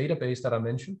materials database that I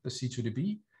mentioned, the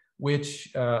C2DB,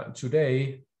 which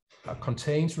today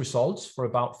contains results for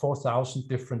about 4,000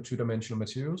 different two-dimensional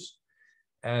materials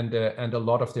and a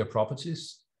lot of their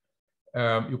properties.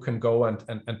 You can go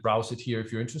and browse it here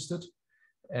if you're interested.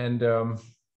 And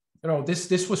you know,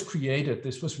 this was created.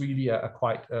 This was really a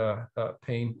quite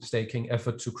painstaking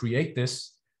effort to create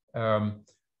this, and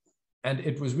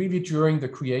it was really during the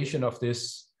creation of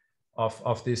this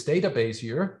database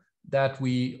here that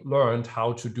we learned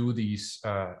how to do these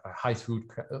high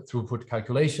throughput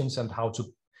calculations and how to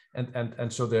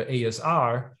and so the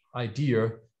ASR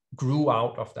idea grew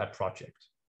out of that project.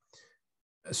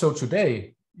 So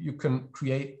today we can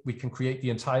create the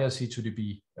entire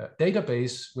C2DB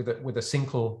database with a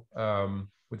single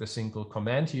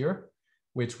command here,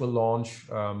 which will launch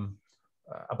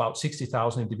about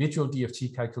 60,000 individual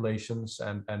DFT calculations,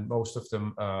 and most of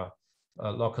them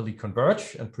locally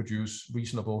converge and produce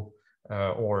reasonable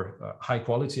or high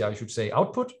quality, I should say,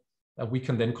 output that we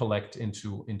can then collect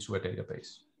into a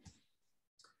database.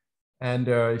 And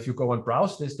if you go and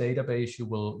browse this database, you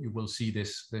will see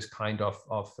this kind of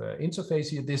interface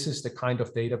here. This is the kind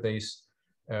of database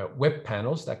web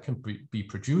panels that can be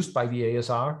produced by the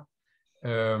ASR.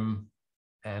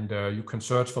 And you can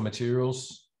search for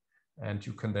materials, and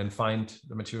you can then find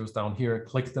the materials down here,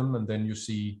 click them, and then you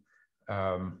see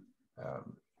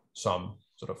some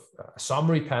sort of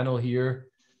summary panel here,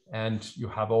 and you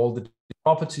have all the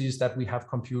properties that we have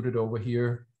computed over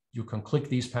here. You can click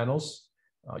these panels,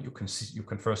 You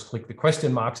can first click the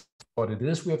question marks, what it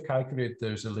is we have calculated.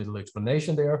 There's a little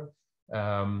explanation there,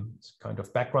 it's kind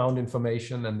of background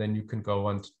information, and then you can go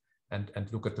and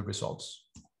look at the results.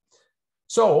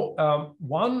 So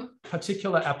one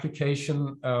particular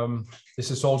application,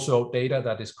 this is also data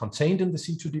that is contained in the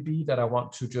C2DB that I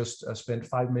want to just spend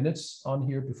 5 minutes on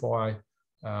here before I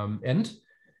end,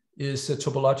 is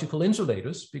topological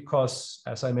insulators, because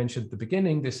as I mentioned at the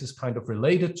beginning, this is kind of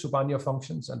related to Wannier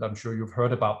functions, and I'm sure you've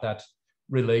heard about that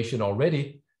relation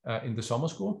already in the summer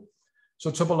school. So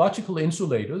topological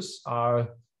insulators are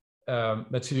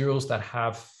materials that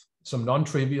have some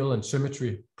non-trivial and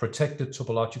symmetry protected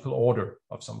topological order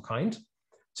of some kind.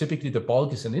 Typically the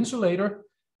bulk is an insulator,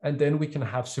 and then we can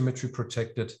have symmetry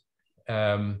protected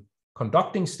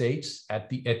conducting states at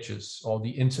the edges or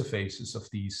the interfaces of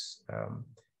these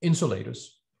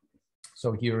insulators.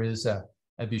 So here is a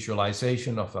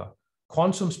visualization of a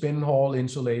quantum spin Hall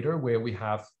insulator where we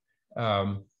have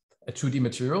a 2D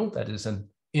material that is an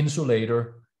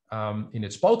insulator in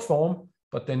its bulk form,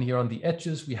 but then here on the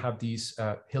edges we have these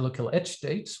helical edge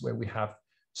states where we have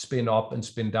spin up and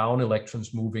spin down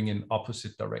electrons moving in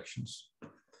opposite directions.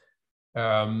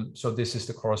 So this is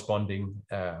the corresponding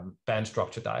band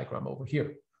structure diagram over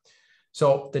here.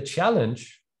 So the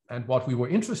challenge and what we were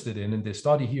interested in this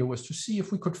study here was to see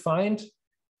if we could find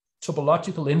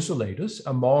topological insulators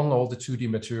among all the 2D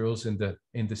materials in the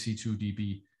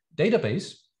C2DB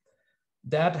database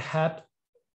that had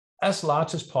as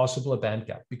large as possible a band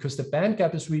gap, because the band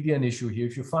gap is really an issue here.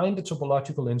 If you find a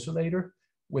topological insulator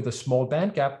with a small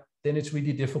band gap, then it's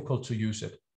really difficult to use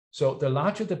it. So the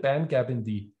larger the band gap in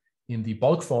the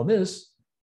bulk form is,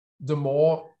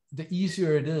 the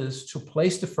easier it is to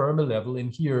place the Fermi level in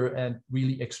here and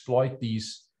really exploit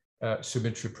these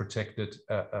symmetry protected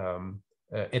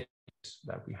edges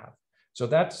that we have. So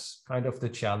that's kind of the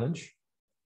challenge.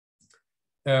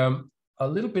 A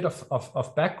little bit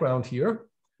of background here.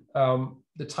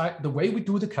 The way we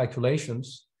do the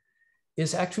calculations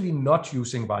is actually not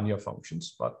using Wannier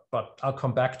functions, but I'll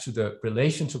come back to the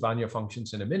relation to Wannier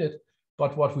functions in a minute.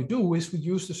 But what we do is we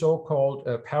use the so-called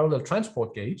parallel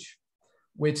transport gauge,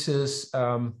 which is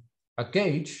a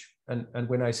gauge. And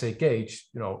when I say gauge,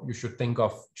 you should think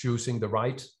of choosing the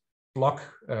right block,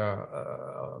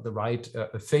 the right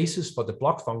phases for the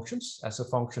block functions as a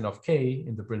function of k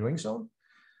in the Brillouin zone.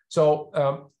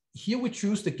 So here we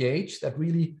choose the gauge that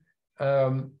really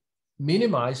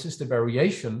minimizes the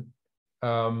variation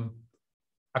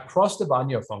across the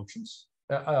Wannier functions,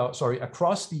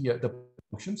 across the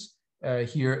functions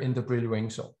here in the Brillouin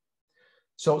zone.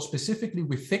 So specifically,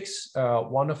 we fix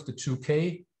one of the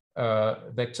 2k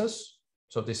vectors.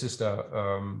 So this is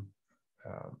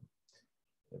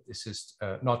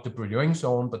not the Brillouin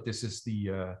zone, but this is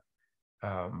the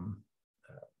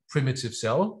primitive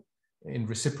cell in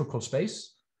reciprocal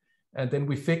space. And then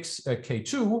we fix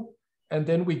K2, and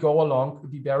then we go along,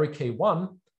 we vary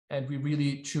K1, and we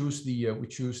really choose the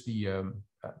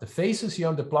phases here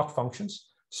on the block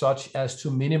functions such as to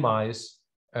minimize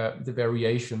the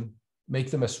variation, make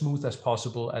them as smooth as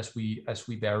possible as we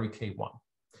vary K1.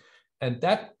 And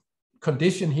that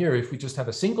condition here, if we just have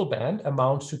a single band,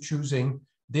 amounts to choosing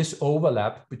this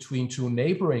overlap between two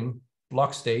neighboring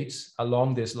block states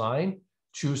along this line,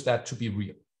 choose that to be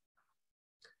real.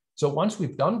 So once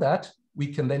we've done that, we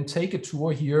can then take a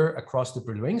tour here across the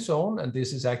Brillouin zone. And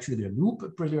this is actually a loop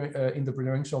in the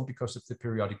Brillouin zone because of the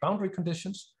periodic boundary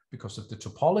conditions, because of the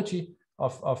topology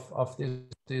of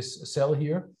this cell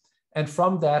here. And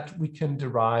from that, we can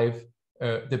derive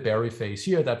the Berry phase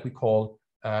here that we call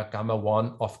gamma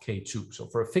 1 of K2. So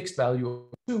for a fixed value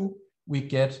of 2, we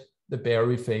get the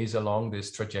Berry phase along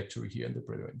this trajectory here in the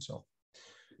Brillouin zone.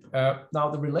 Now,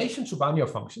 the relation to Wannier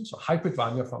functions, or hybrid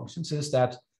Wannier functions, is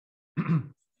that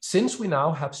since we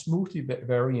now have smoothly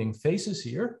varying phases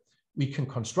here, we can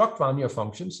construct Wannier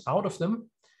functions out of them,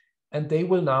 and they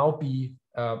will now be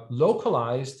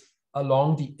localized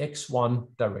along the x1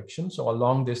 direction, so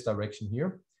along this direction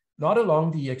here, not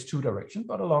along the x2 direction,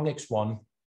 but along x1.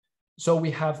 So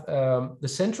we have the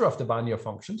center of the Wannier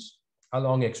functions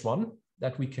along x1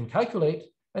 that we can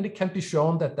calculate, and it can be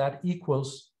shown that that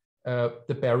equals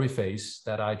the Berry phase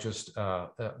that I just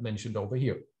mentioned over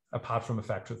here, apart from a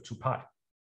factor of 2 pi.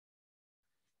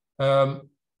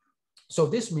 So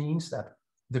this means that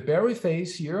the Berry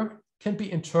phase here can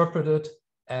be interpreted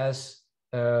as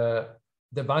the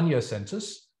Wannier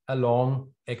centers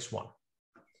along x1.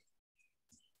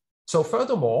 So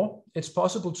furthermore, it's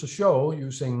possible to show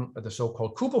using the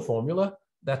so-called Cooper formula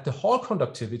that the Hall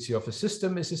conductivity of a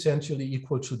system is essentially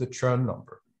equal to the Chern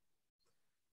number.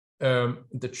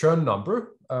 The Chern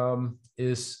number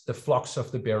is the flux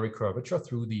of the Berry curvature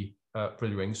through the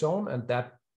Brillouin zone, and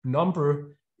that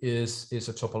number is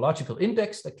a topological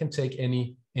index that can take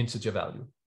any integer value.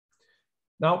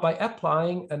 Now, by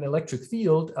applying an electric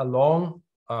field along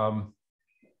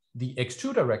the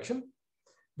x2 direction,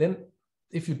 then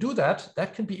if you do that,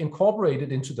 that can be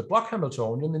incorporated into the block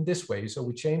Hamiltonian in this way. So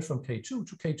we change from K2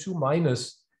 to K2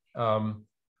 minus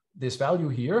this value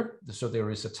here. So there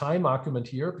is a time argument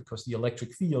here because the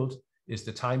electric field is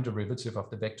the time derivative of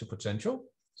the vector potential.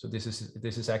 So this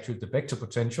is actually the vector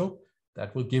potential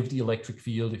that will give the electric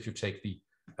field if you take the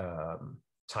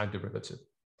time derivative.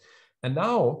 And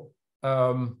now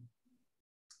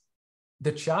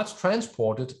the charge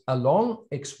transported along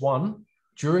x1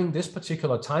 during this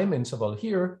particular time interval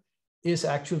here is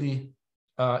actually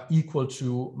equal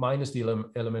to minus the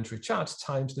elementary charge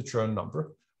times the Chern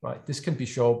number, right? This can be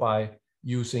shown by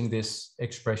using this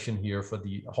expression here for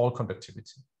the Hall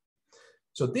conductivity.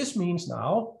 So this means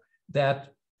now that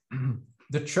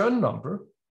the Chern number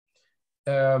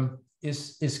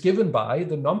is given by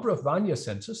the number of Wannier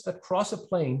centers that cross a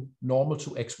plane normal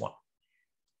to x1,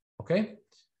 okay?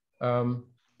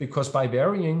 Because by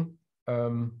varying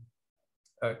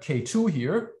K2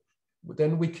 here,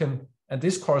 then we can, and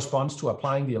this corresponds to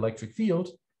applying the electric field,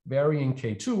 varying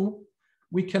K2,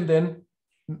 we can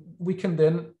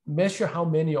then measure how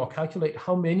many or calculate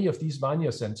how many of these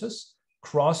Wannier centers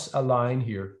cross a line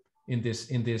here in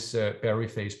this Berry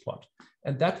phase plot.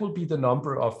 And that will be the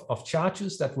number of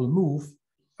charges that will move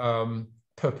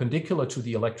perpendicular to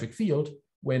the electric field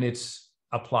when it's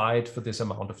applied for this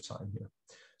amount of time here.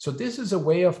 So this is a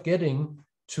way of getting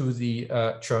to the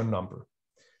Chern number.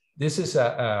 This is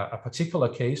a particular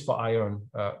case for iron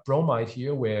bromide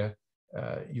here, where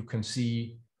you can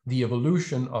see the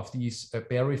evolution of these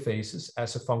Berry phases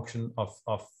as a function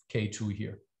of K2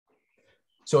 here.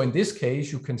 So in this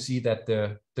case, you can see that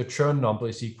the Chern number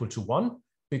is equal to 1,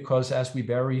 because as we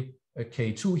vary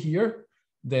K2 here,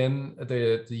 then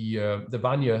the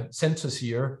Wannier centers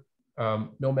here,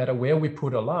 no matter where we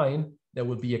put a line, there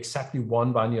will be exactly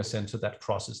one Wannier center that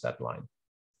crosses that line.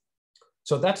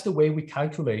 So that's the way we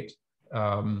calculate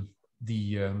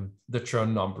the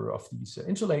Chern number of these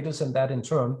insulators, and that in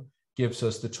turn gives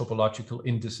us the topological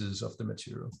indices of the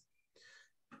material.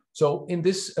 So in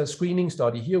this screening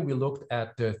study here, we looked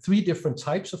at 3 different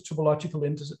types of topological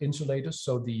insulators.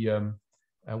 So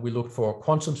we looked for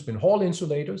quantum spin Hall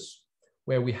insulators,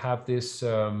 where we have this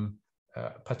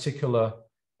particular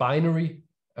binary.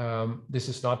 This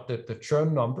is not the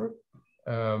Chern number,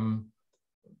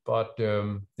 but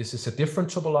this is a different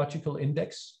topological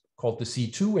index called the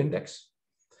C2 index.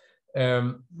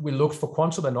 We looked for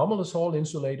quantum anomalous Hall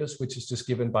insulators, which is just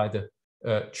given by the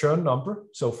Chern number.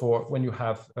 So for when you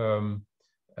have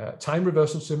time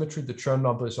reversal symmetry, the Chern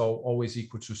number is always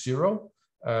equal to 0.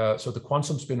 So the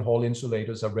quantum spin Hall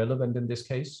insulators are relevant in this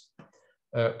case.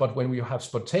 But when we have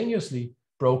spontaneously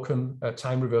broken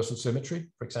time reversal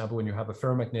symmetry, for example, when you have a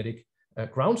ferromagnetic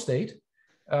ground state,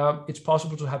 it's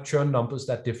possible to have Chern numbers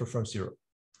that differ from 0.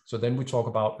 So then we talk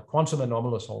about a quantum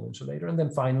anomalous Hall insulator. And then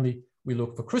finally, we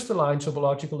look for crystalline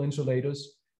topological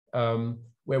insulators,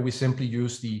 where we simply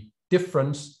use the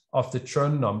difference of the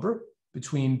Chern number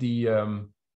between the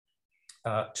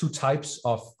 2 types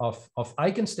of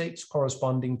eigenstates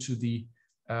corresponding to the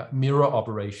mirror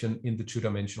operation in the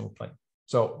 2-dimensional plane.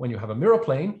 So when you have a mirror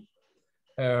plane,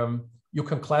 you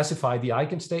can classify the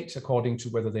eigenstates according to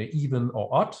whether they're even or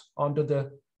odd under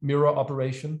the mirror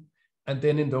operation. And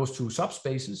then in those 2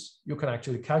 subspaces, you can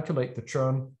actually calculate the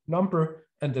Chern number,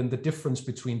 and then the difference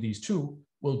between these 2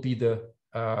 will be the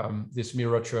this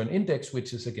mirror Chern index,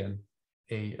 which is again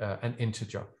an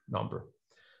integer number.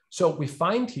 So we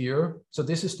find here, so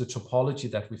this is the topology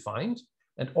that we find,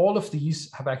 and all of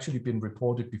these have actually been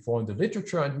reported before in the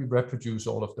literature, and we reproduce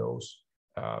all of those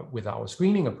with our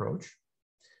screening approach.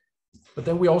 But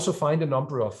then we also find a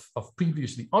number of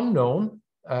previously unknown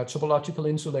topological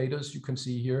insulators. You can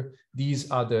see here, these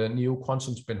are the new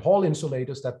quantum spin Hall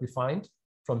insulators that we find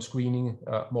from screening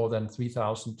more than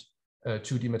 3,000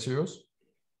 2D materials.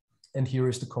 And here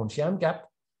is the Cone-Sham gap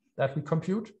that we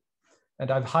compute. And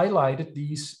I've highlighted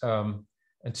these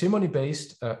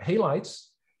antimony-based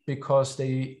halides because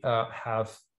they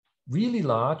have really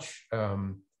large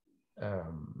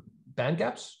band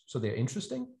gaps, so they're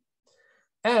interesting.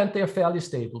 And they're fairly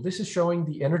stable. This is showing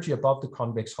the energy above the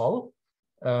convex hull,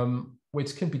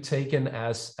 which can be taken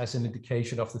as an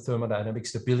indication of the thermodynamic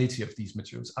stability of these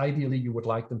materials. Ideally, you would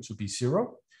like them to be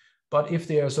 0. But if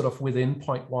they are sort of within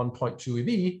 0.1, 0.2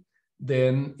 eV,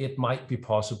 then it might be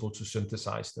possible to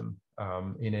synthesize them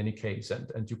in any case.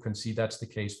 And you can see that's the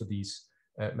case for these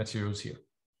materials here.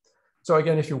 So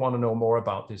again, if you want to know more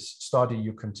about this study,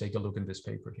 you can take a look in this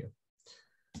paper here.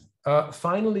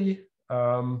 Finally,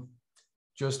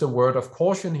 just a word of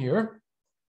caution here.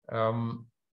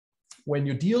 When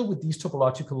you deal with these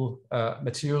topological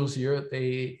materials here,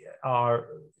 they are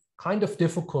kind of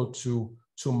difficult to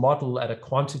model at a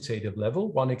quantitative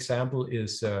level. One example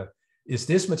is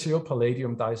this material,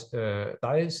 palladium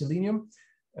diselenium,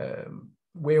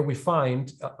 where we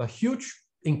find a huge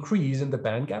increase in the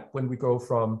band gap when we go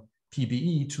from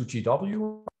PBE to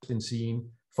GW. It's been seen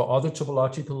for other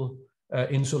topological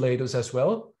insulators as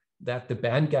well, that the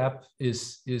band gap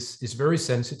is very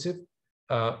sensitive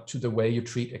to the way you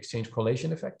treat exchange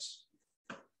correlation effects.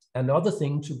 Another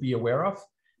thing to be aware of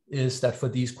is that for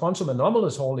these quantum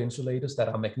anomalous Hall insulators that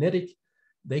are magnetic,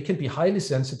 they can be highly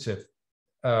sensitive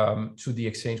to the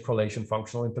exchange correlation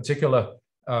functional. In particular,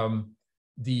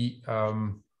 the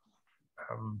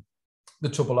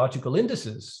topological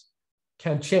indices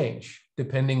can change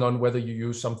depending on whether you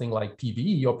use something like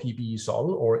PBE or PBE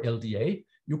sol or LDA.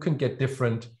 You can get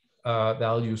different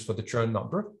values for the Chern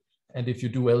number. And if you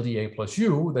do LDA plus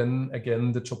U, then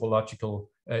again, the topological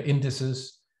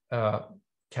indices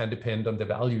can depend on the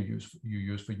value you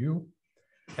use for U.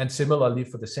 And similarly,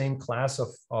 for the same class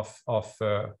of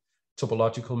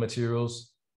topological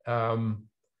materials,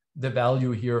 the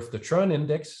value here of the Chern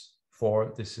index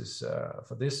for this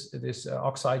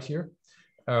oxide here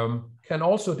can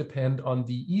also depend on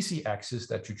the EC axis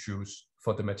that you choose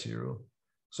for the material.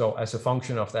 So as a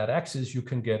function of that axis, you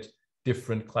can get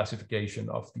different classification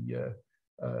of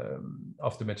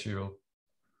the material.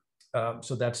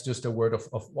 So that's just a word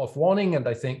of warning, and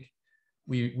I think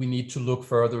we need to look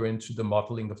further into the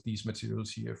modeling of these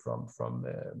materials here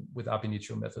with ab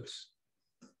initio methods.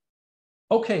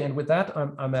 Okay, and with that,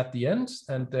 I'm at the end,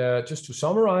 and just to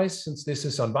summarize, since this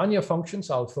is on Wannier functions,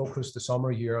 I'll focus the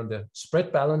summary here on the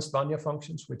spread balanced Wannier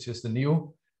functions, which is the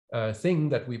new thing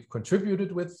that we've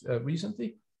contributed with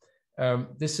recently.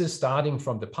 This is starting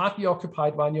from the partly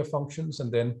occupied Wannier functions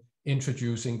and then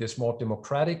introducing this more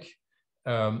democratic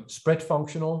spread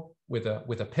functional with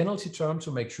a penalty term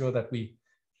to make sure that we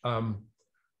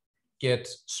get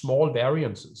small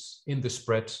variances in the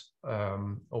spread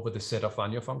over the set of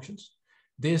Wannier functions.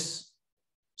 This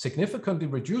significantly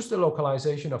reduced the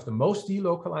localization of the most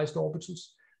delocalized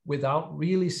orbitals without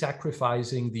really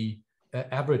sacrificing the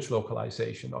average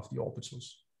localization of the orbitals.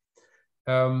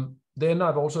 Then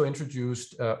I've also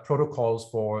introduced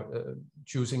protocols for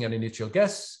choosing an initial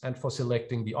guess and for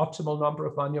selecting the optimal number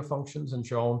of Wannier functions, and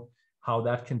shown how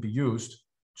that can be used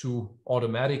to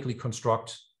automatically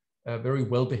construct very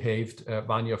well-behaved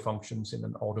Wannier functions in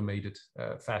an automated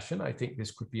fashion. I think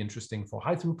this could be interesting for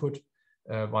high throughput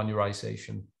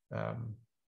Wannierization.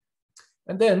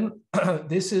 And then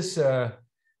this is the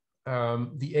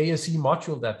ASE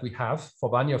module that we have for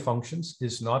Wannier functions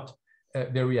is not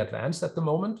very advanced at the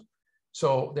moment.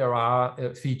 So there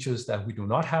are features that we do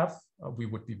not have. We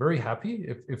would be very happy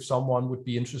if someone would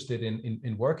be interested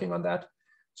in working on that.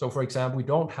 So for example, we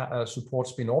don't support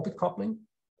spin-orbit coupling.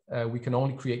 We can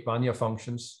only create Wannier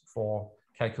functions for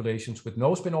calculations with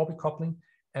no spin-orbit coupling.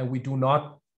 And we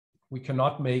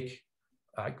cannot make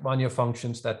Wannier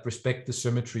functions that respect the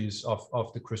symmetries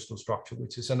of the crystal structure,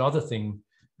 which is another thing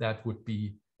that would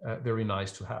be very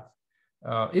nice to have.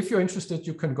 If you're interested,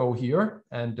 you can go here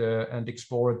and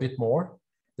explore a bit more.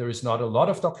 There is not a lot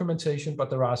of documentation, but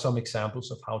there are some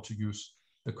examples of how to use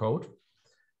the code.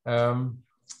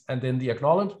 And then the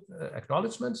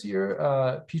acknowledgements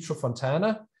here, Pietro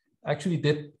Fontana actually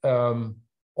did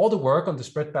all the work on the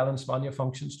spread balanced Wannier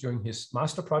functions during his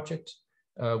master project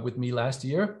with me last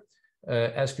year.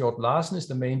 Asbjørn Larsen is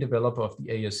the main developer of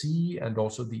the ASE and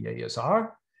also the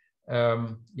ASR.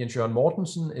 Jens Jørgen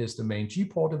Mortensen is the main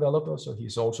GPOR developer, so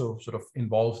he's also sort of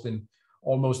involved in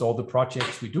almost all the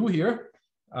projects we do here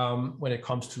when it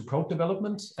comes to code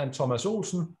development. And Thomas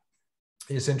Olsen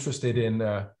is interested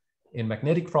in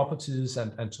magnetic properties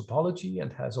and topology,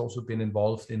 and has also been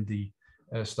involved in the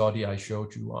study I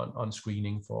showed you on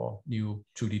screening for new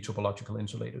 2D topological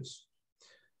insulators.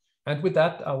 And with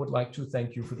that, I would like to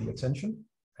thank you for the attention.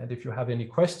 And if you have any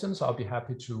questions, I'll be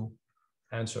happy to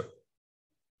answer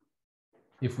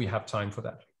if we have time for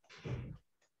that.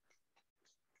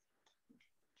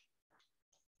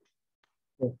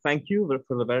 Well, thank you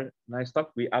for the very nice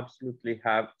talk. We absolutely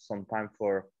have some time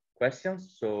for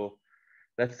questions. So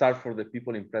let's start for the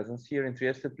people in presence here in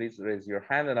Trieste. Please raise your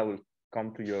hand and I will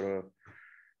come to your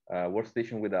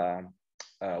workstation with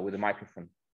a microphone.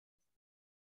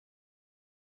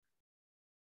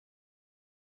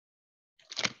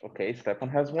 Okay, Stefan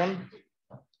has one.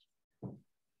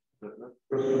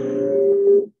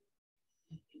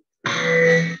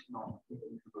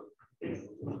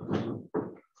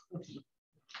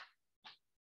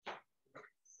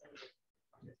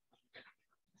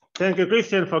 Thank you,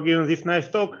 Kristian, for giving this nice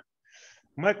talk.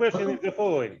 My question is the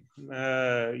following.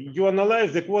 You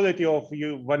analyze the quality of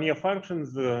your Wannier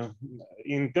functions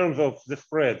in terms of the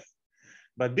spreads,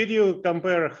 but did you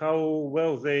compare how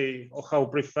well they, or how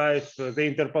precise they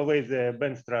interpolate the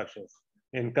band structures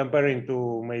in comparing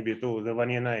to maybe to the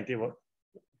Wannier 90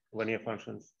 Wannier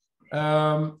functions?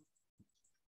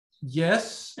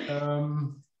 Yes.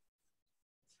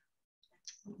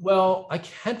 Well, I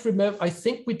can't remember. I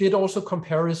think we did also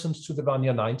comparisons to the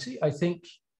Wannier 90. I think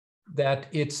that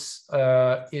it's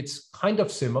kind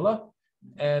of similar,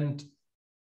 and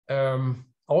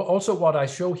also what I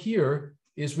show here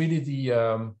is really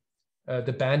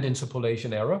the band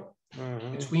interpolation error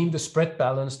between the spread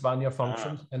balanced Wannier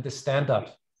functions and the standard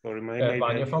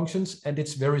Wannier functions, and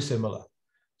it's very similar.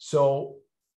 So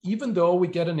even though we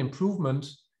get an improvement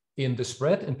in the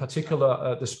spread, in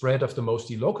particular the spread of the most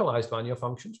delocalized Wannier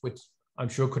functions, which I'm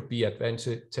sure could be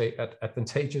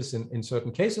advantageous in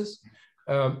certain cases,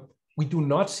 we do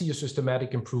not see a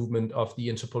systematic improvement of the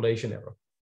interpolation error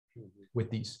with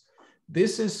these.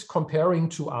 This is comparing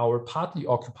to our partly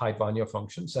occupied Wannier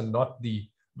functions and not the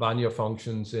Wannier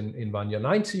functions in Wannier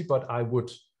 90, but I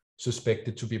would suspect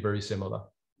it to be very similar.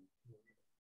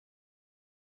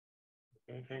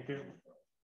 Okay, thank you.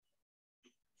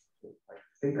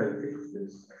 I think I fixed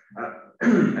this.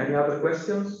 Any other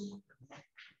questions?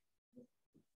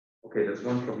 Okay, there's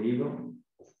one from Ivo.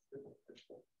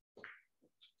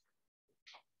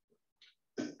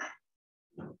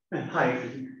 Hi.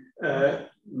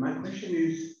 My question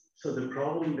is, so the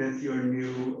problem that your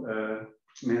new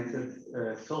method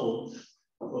solves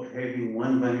of having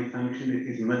one Wannier function that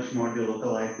is much more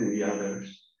delocalized than the others,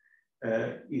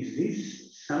 is this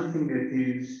something that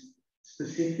is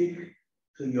specific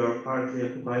to your partly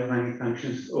occupied Wannier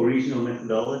functions original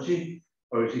methodology,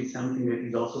 or is it something that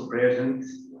is also present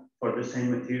for the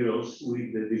same materials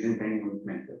with the disentanglement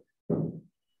method?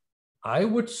 I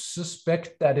would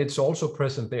suspect that it's also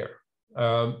present there,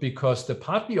 because the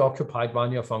partly occupied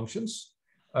Wannier functions,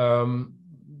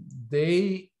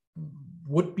 they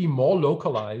would be more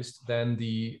localized than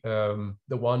the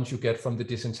ones you get from the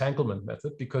disentanglement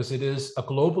method, because it is a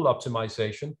global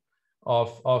optimization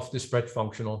of the spread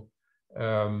functional.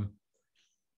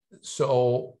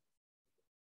 So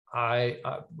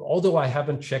although I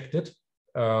haven't checked it,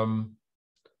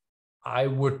 I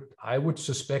would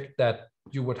suspect that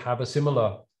you would have a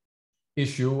similar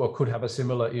issue, or could have a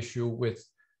similar issue with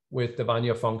the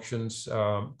Wannier functions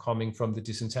coming from the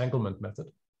disentanglement method.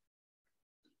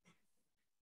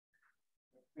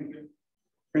 Thank you.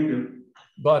 Thank you.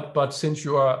 But since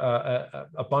you are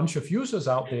a bunch of users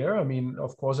out there, I mean,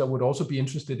 of course, I would also be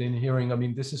interested in hearing. I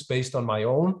mean, this is based on my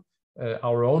own,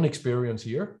 our own experience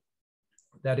here,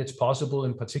 that it's possible,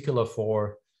 in particular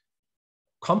for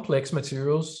complex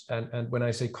materials. And when I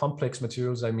say complex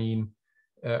materials, I mean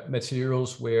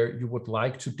materials where you would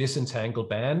like to disentangle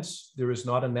bands. There is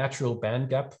not a natural band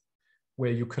gap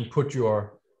where you can put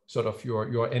your sort of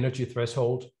your energy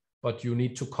threshold, but you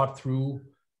need to cut through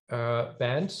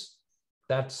bands.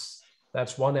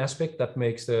 That's one aspect that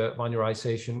makes the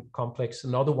Wannierization complex.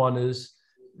 Another one is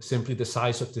simply the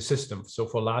size of the system. So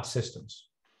for large systems,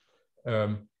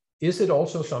 is it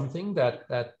also something that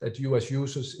you as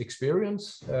users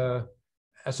experience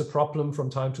as a problem from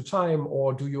time to time,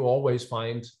 or do you always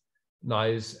find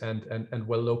nice and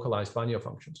well localized Wannier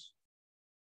functions?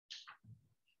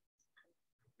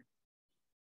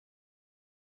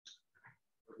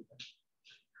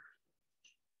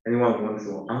 Anyone wants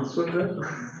to answer that?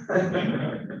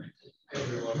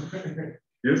 Everyone.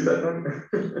 You, Stefan?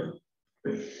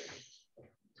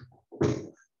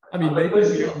 I mean,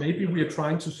 maybe we are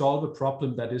trying to solve a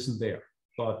problem that isn't there,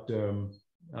 but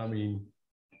I mean,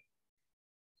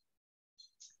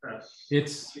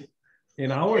 it's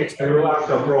in our experience.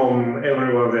 Answer from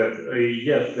everyone that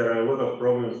yes, there are a lot of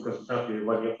problems constructing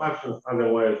Wannier functions.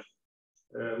 Otherwise,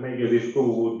 maybe this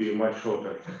tool would be much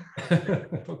shorter.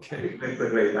 Okay, that's a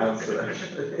great answer.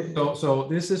 So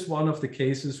this is one of the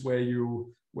cases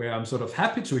where I'm sort of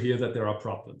happy to hear that there are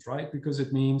problems, right? Because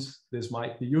it means this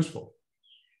might be useful.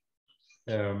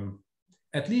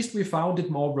 At least we found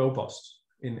it more robust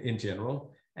in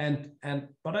general.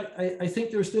 But I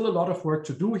think there's still a lot of work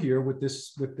to do here with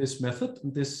this method,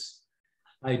 this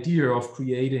idea of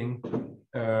creating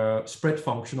spread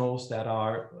functionals that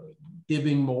are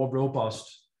giving more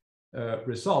robust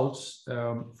results.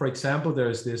 For example,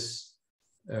 there's this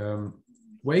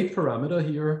weight parameter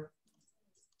here.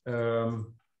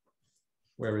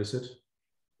 Where is it?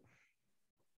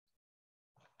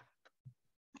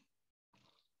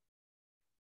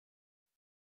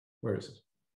 Where is it?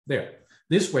 there.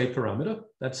 This weight parameter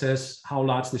that says how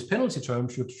large this penalty term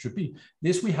should be.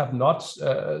 This we have not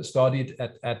studied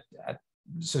at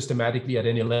systematically at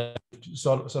any level.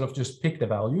 Sort of just picked a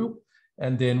value,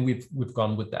 and then we've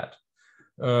gone with that.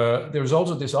 There's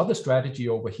also this other strategy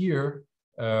over here,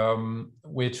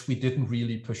 which we didn't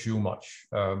really pursue much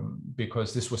because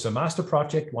this was a master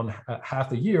project,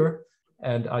 half a year,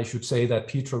 and I should say that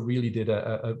Petra really did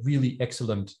a really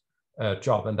excellent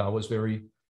job, and I was very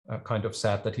kind of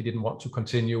sad that he didn't want to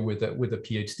continue with a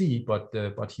PhD,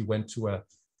 but he went to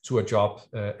a job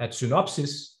at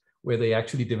Synopsys, where they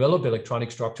actually develop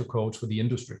electronic structure codes for the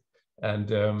industry, and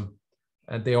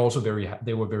they also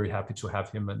they were very happy to have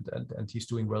him, and he's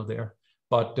doing well there.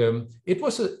 But it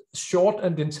was a short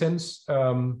and intense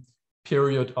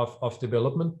period of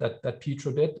development that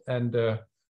Petra did, and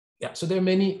yeah, so there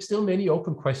are still many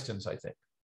open questions, I think.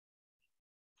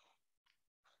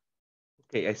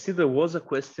 Okay, I see there was a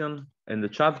question in the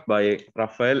chat by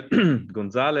Rafael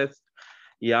Gonzalez.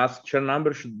 He asked, share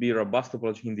number should be a robust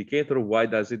topological indicator. Why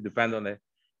does it depend on the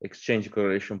exchange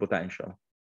correlation potential?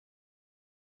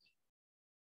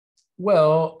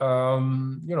 Well,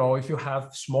 you know, if you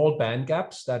have small band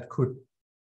gaps, that could,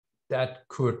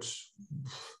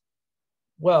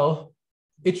 well,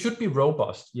 it should be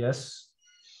robust, yes,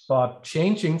 but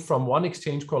changing from one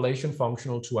exchange correlation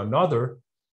functional to another,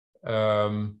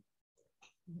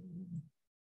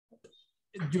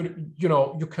 you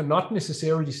know, you cannot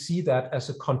necessarily see that as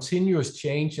a continuous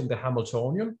change in the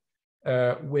Hamiltonian,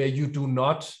 where you do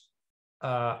not,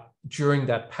 during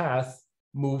that path,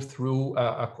 move through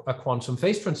a quantum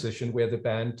phase transition where the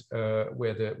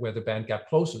band gap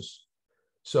closes.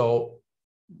 So,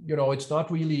 you know, it's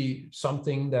not really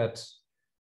something that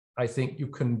I think you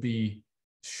can be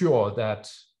sure that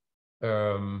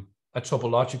a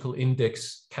topological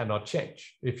index cannot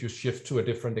change if you shift to a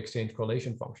different exchange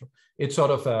correlation function. It's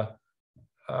sort of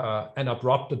an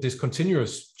abrupt or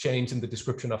discontinuous change in the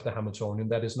description of the Hamiltonian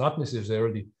that is not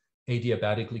necessarily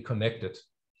adiabatically connected.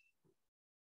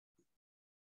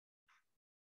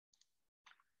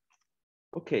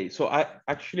 Okay, so I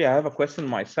have a question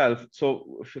myself.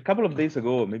 So a couple of days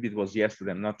ago, maybe it was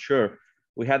yesterday, I'm not sure,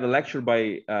 we had a lecture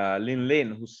by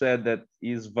Lin, who said that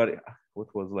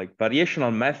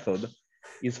variational method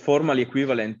is formally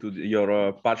equivalent to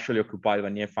your partially occupied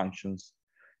Wannier functions.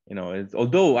 You know,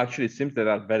 although actually it seems that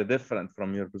are very different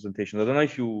from your presentation. I don't know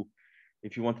if you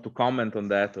wanted to comment on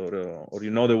that, or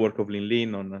you know the work of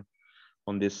Lin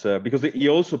on this, because he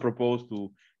also proposed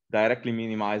to directly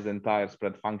minimize the entire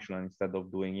spread function instead of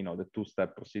doing, you know, the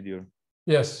two-step procedure.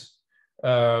 Yes.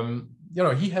 You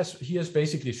know, he has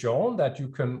basically shown that you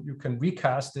can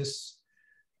recast this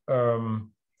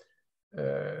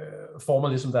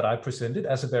formalism that I presented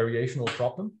as a variational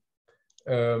problem.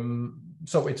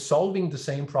 So it's solving the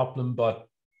same problem, but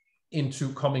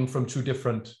coming from two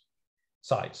different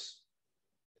sides.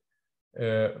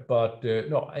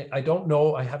 No, I don't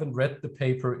know. I haven't read the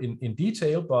paper in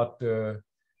detail, but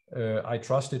I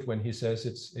trust it when he says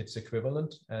it's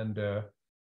equivalent, and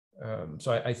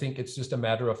so I think it's just a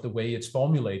matter of the way it's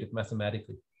formulated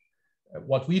mathematically.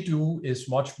 What we do is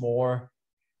much more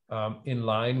in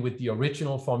line with the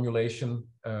original formulation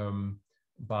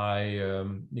by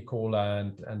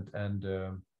Nicola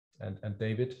and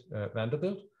David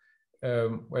Vanderbilt,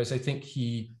 whereas I think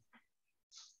he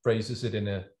phrases it in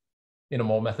a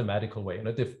more mathematical way, in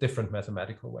a different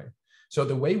mathematical way. So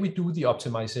the way we do the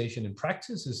optimization in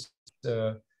practice is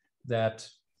that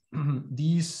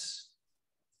these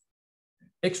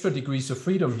extra degrees of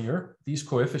freedom here, these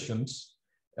coefficients,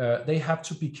 they have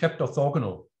to be kept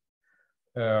orthogonal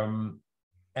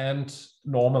and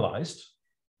normalized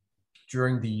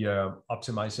during the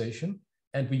optimization.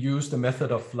 And we use the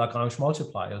method of Lagrange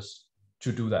multipliers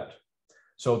to do that.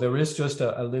 So there is just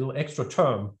a little extra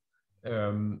term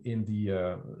in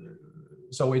the,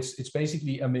 so it's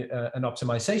basically an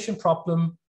optimization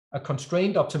problem, a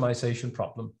constrained optimization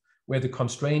problem, where the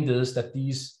constraint is that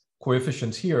these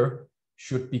coefficients here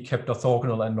should be kept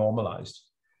orthogonal and normalized.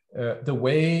 The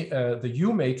way the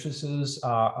U matrices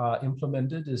are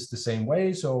implemented is the same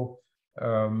way. So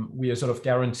we are sort of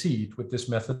guaranteed with this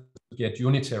method to get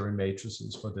unitary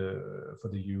matrices for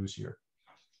the U's here.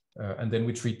 And then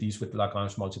we treat these with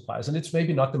Lagrange multipliers. And it's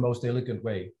maybe not the most elegant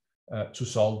way to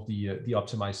solve the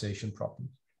optimization problem.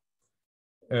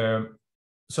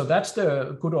 So that's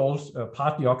the good old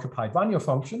partly occupied Wannier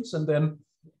functions. And then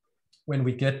when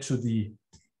we get to the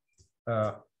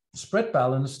spread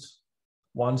balanced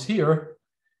ones here,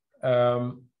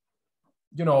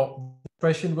 you know, the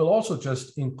expression will also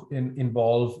just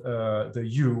involve the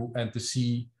U and the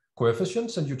C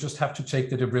coefficients, and you just have to take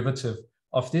the derivative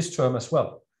of this term as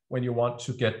well, when you want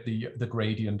to get the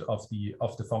gradient of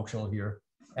the functional here.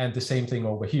 And the same thing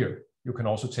over here. You can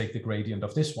also take the gradient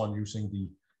of this one using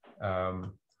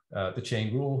the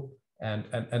chain rule,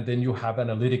 and then you have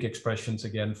analytic expressions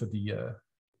again for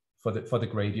the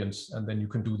gradients, and then you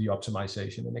can do the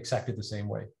optimization in exactly the same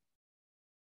way.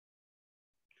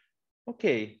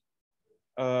 Okay.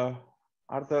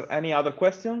 Are there any other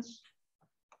questions?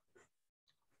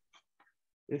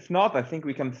 If not, I think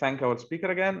we can thank our speaker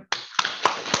again.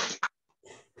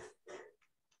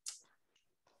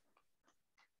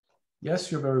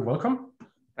 Yes, you're very welcome.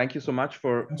 Thank you so much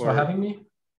for having me.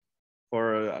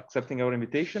 For accepting our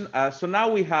invitation. So now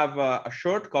we have a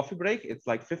short coffee break. It's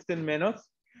like 15 minutes,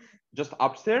 just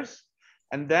upstairs.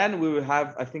 And then we will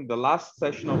have, I think, the last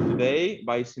session of today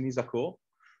by Sinisa Ko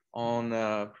on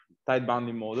tight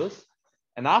bounding models.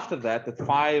 And after that, at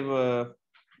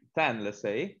 5:10, let's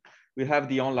say, we have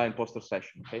the online poster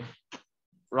session, okay?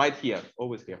 Right here,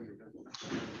 always here.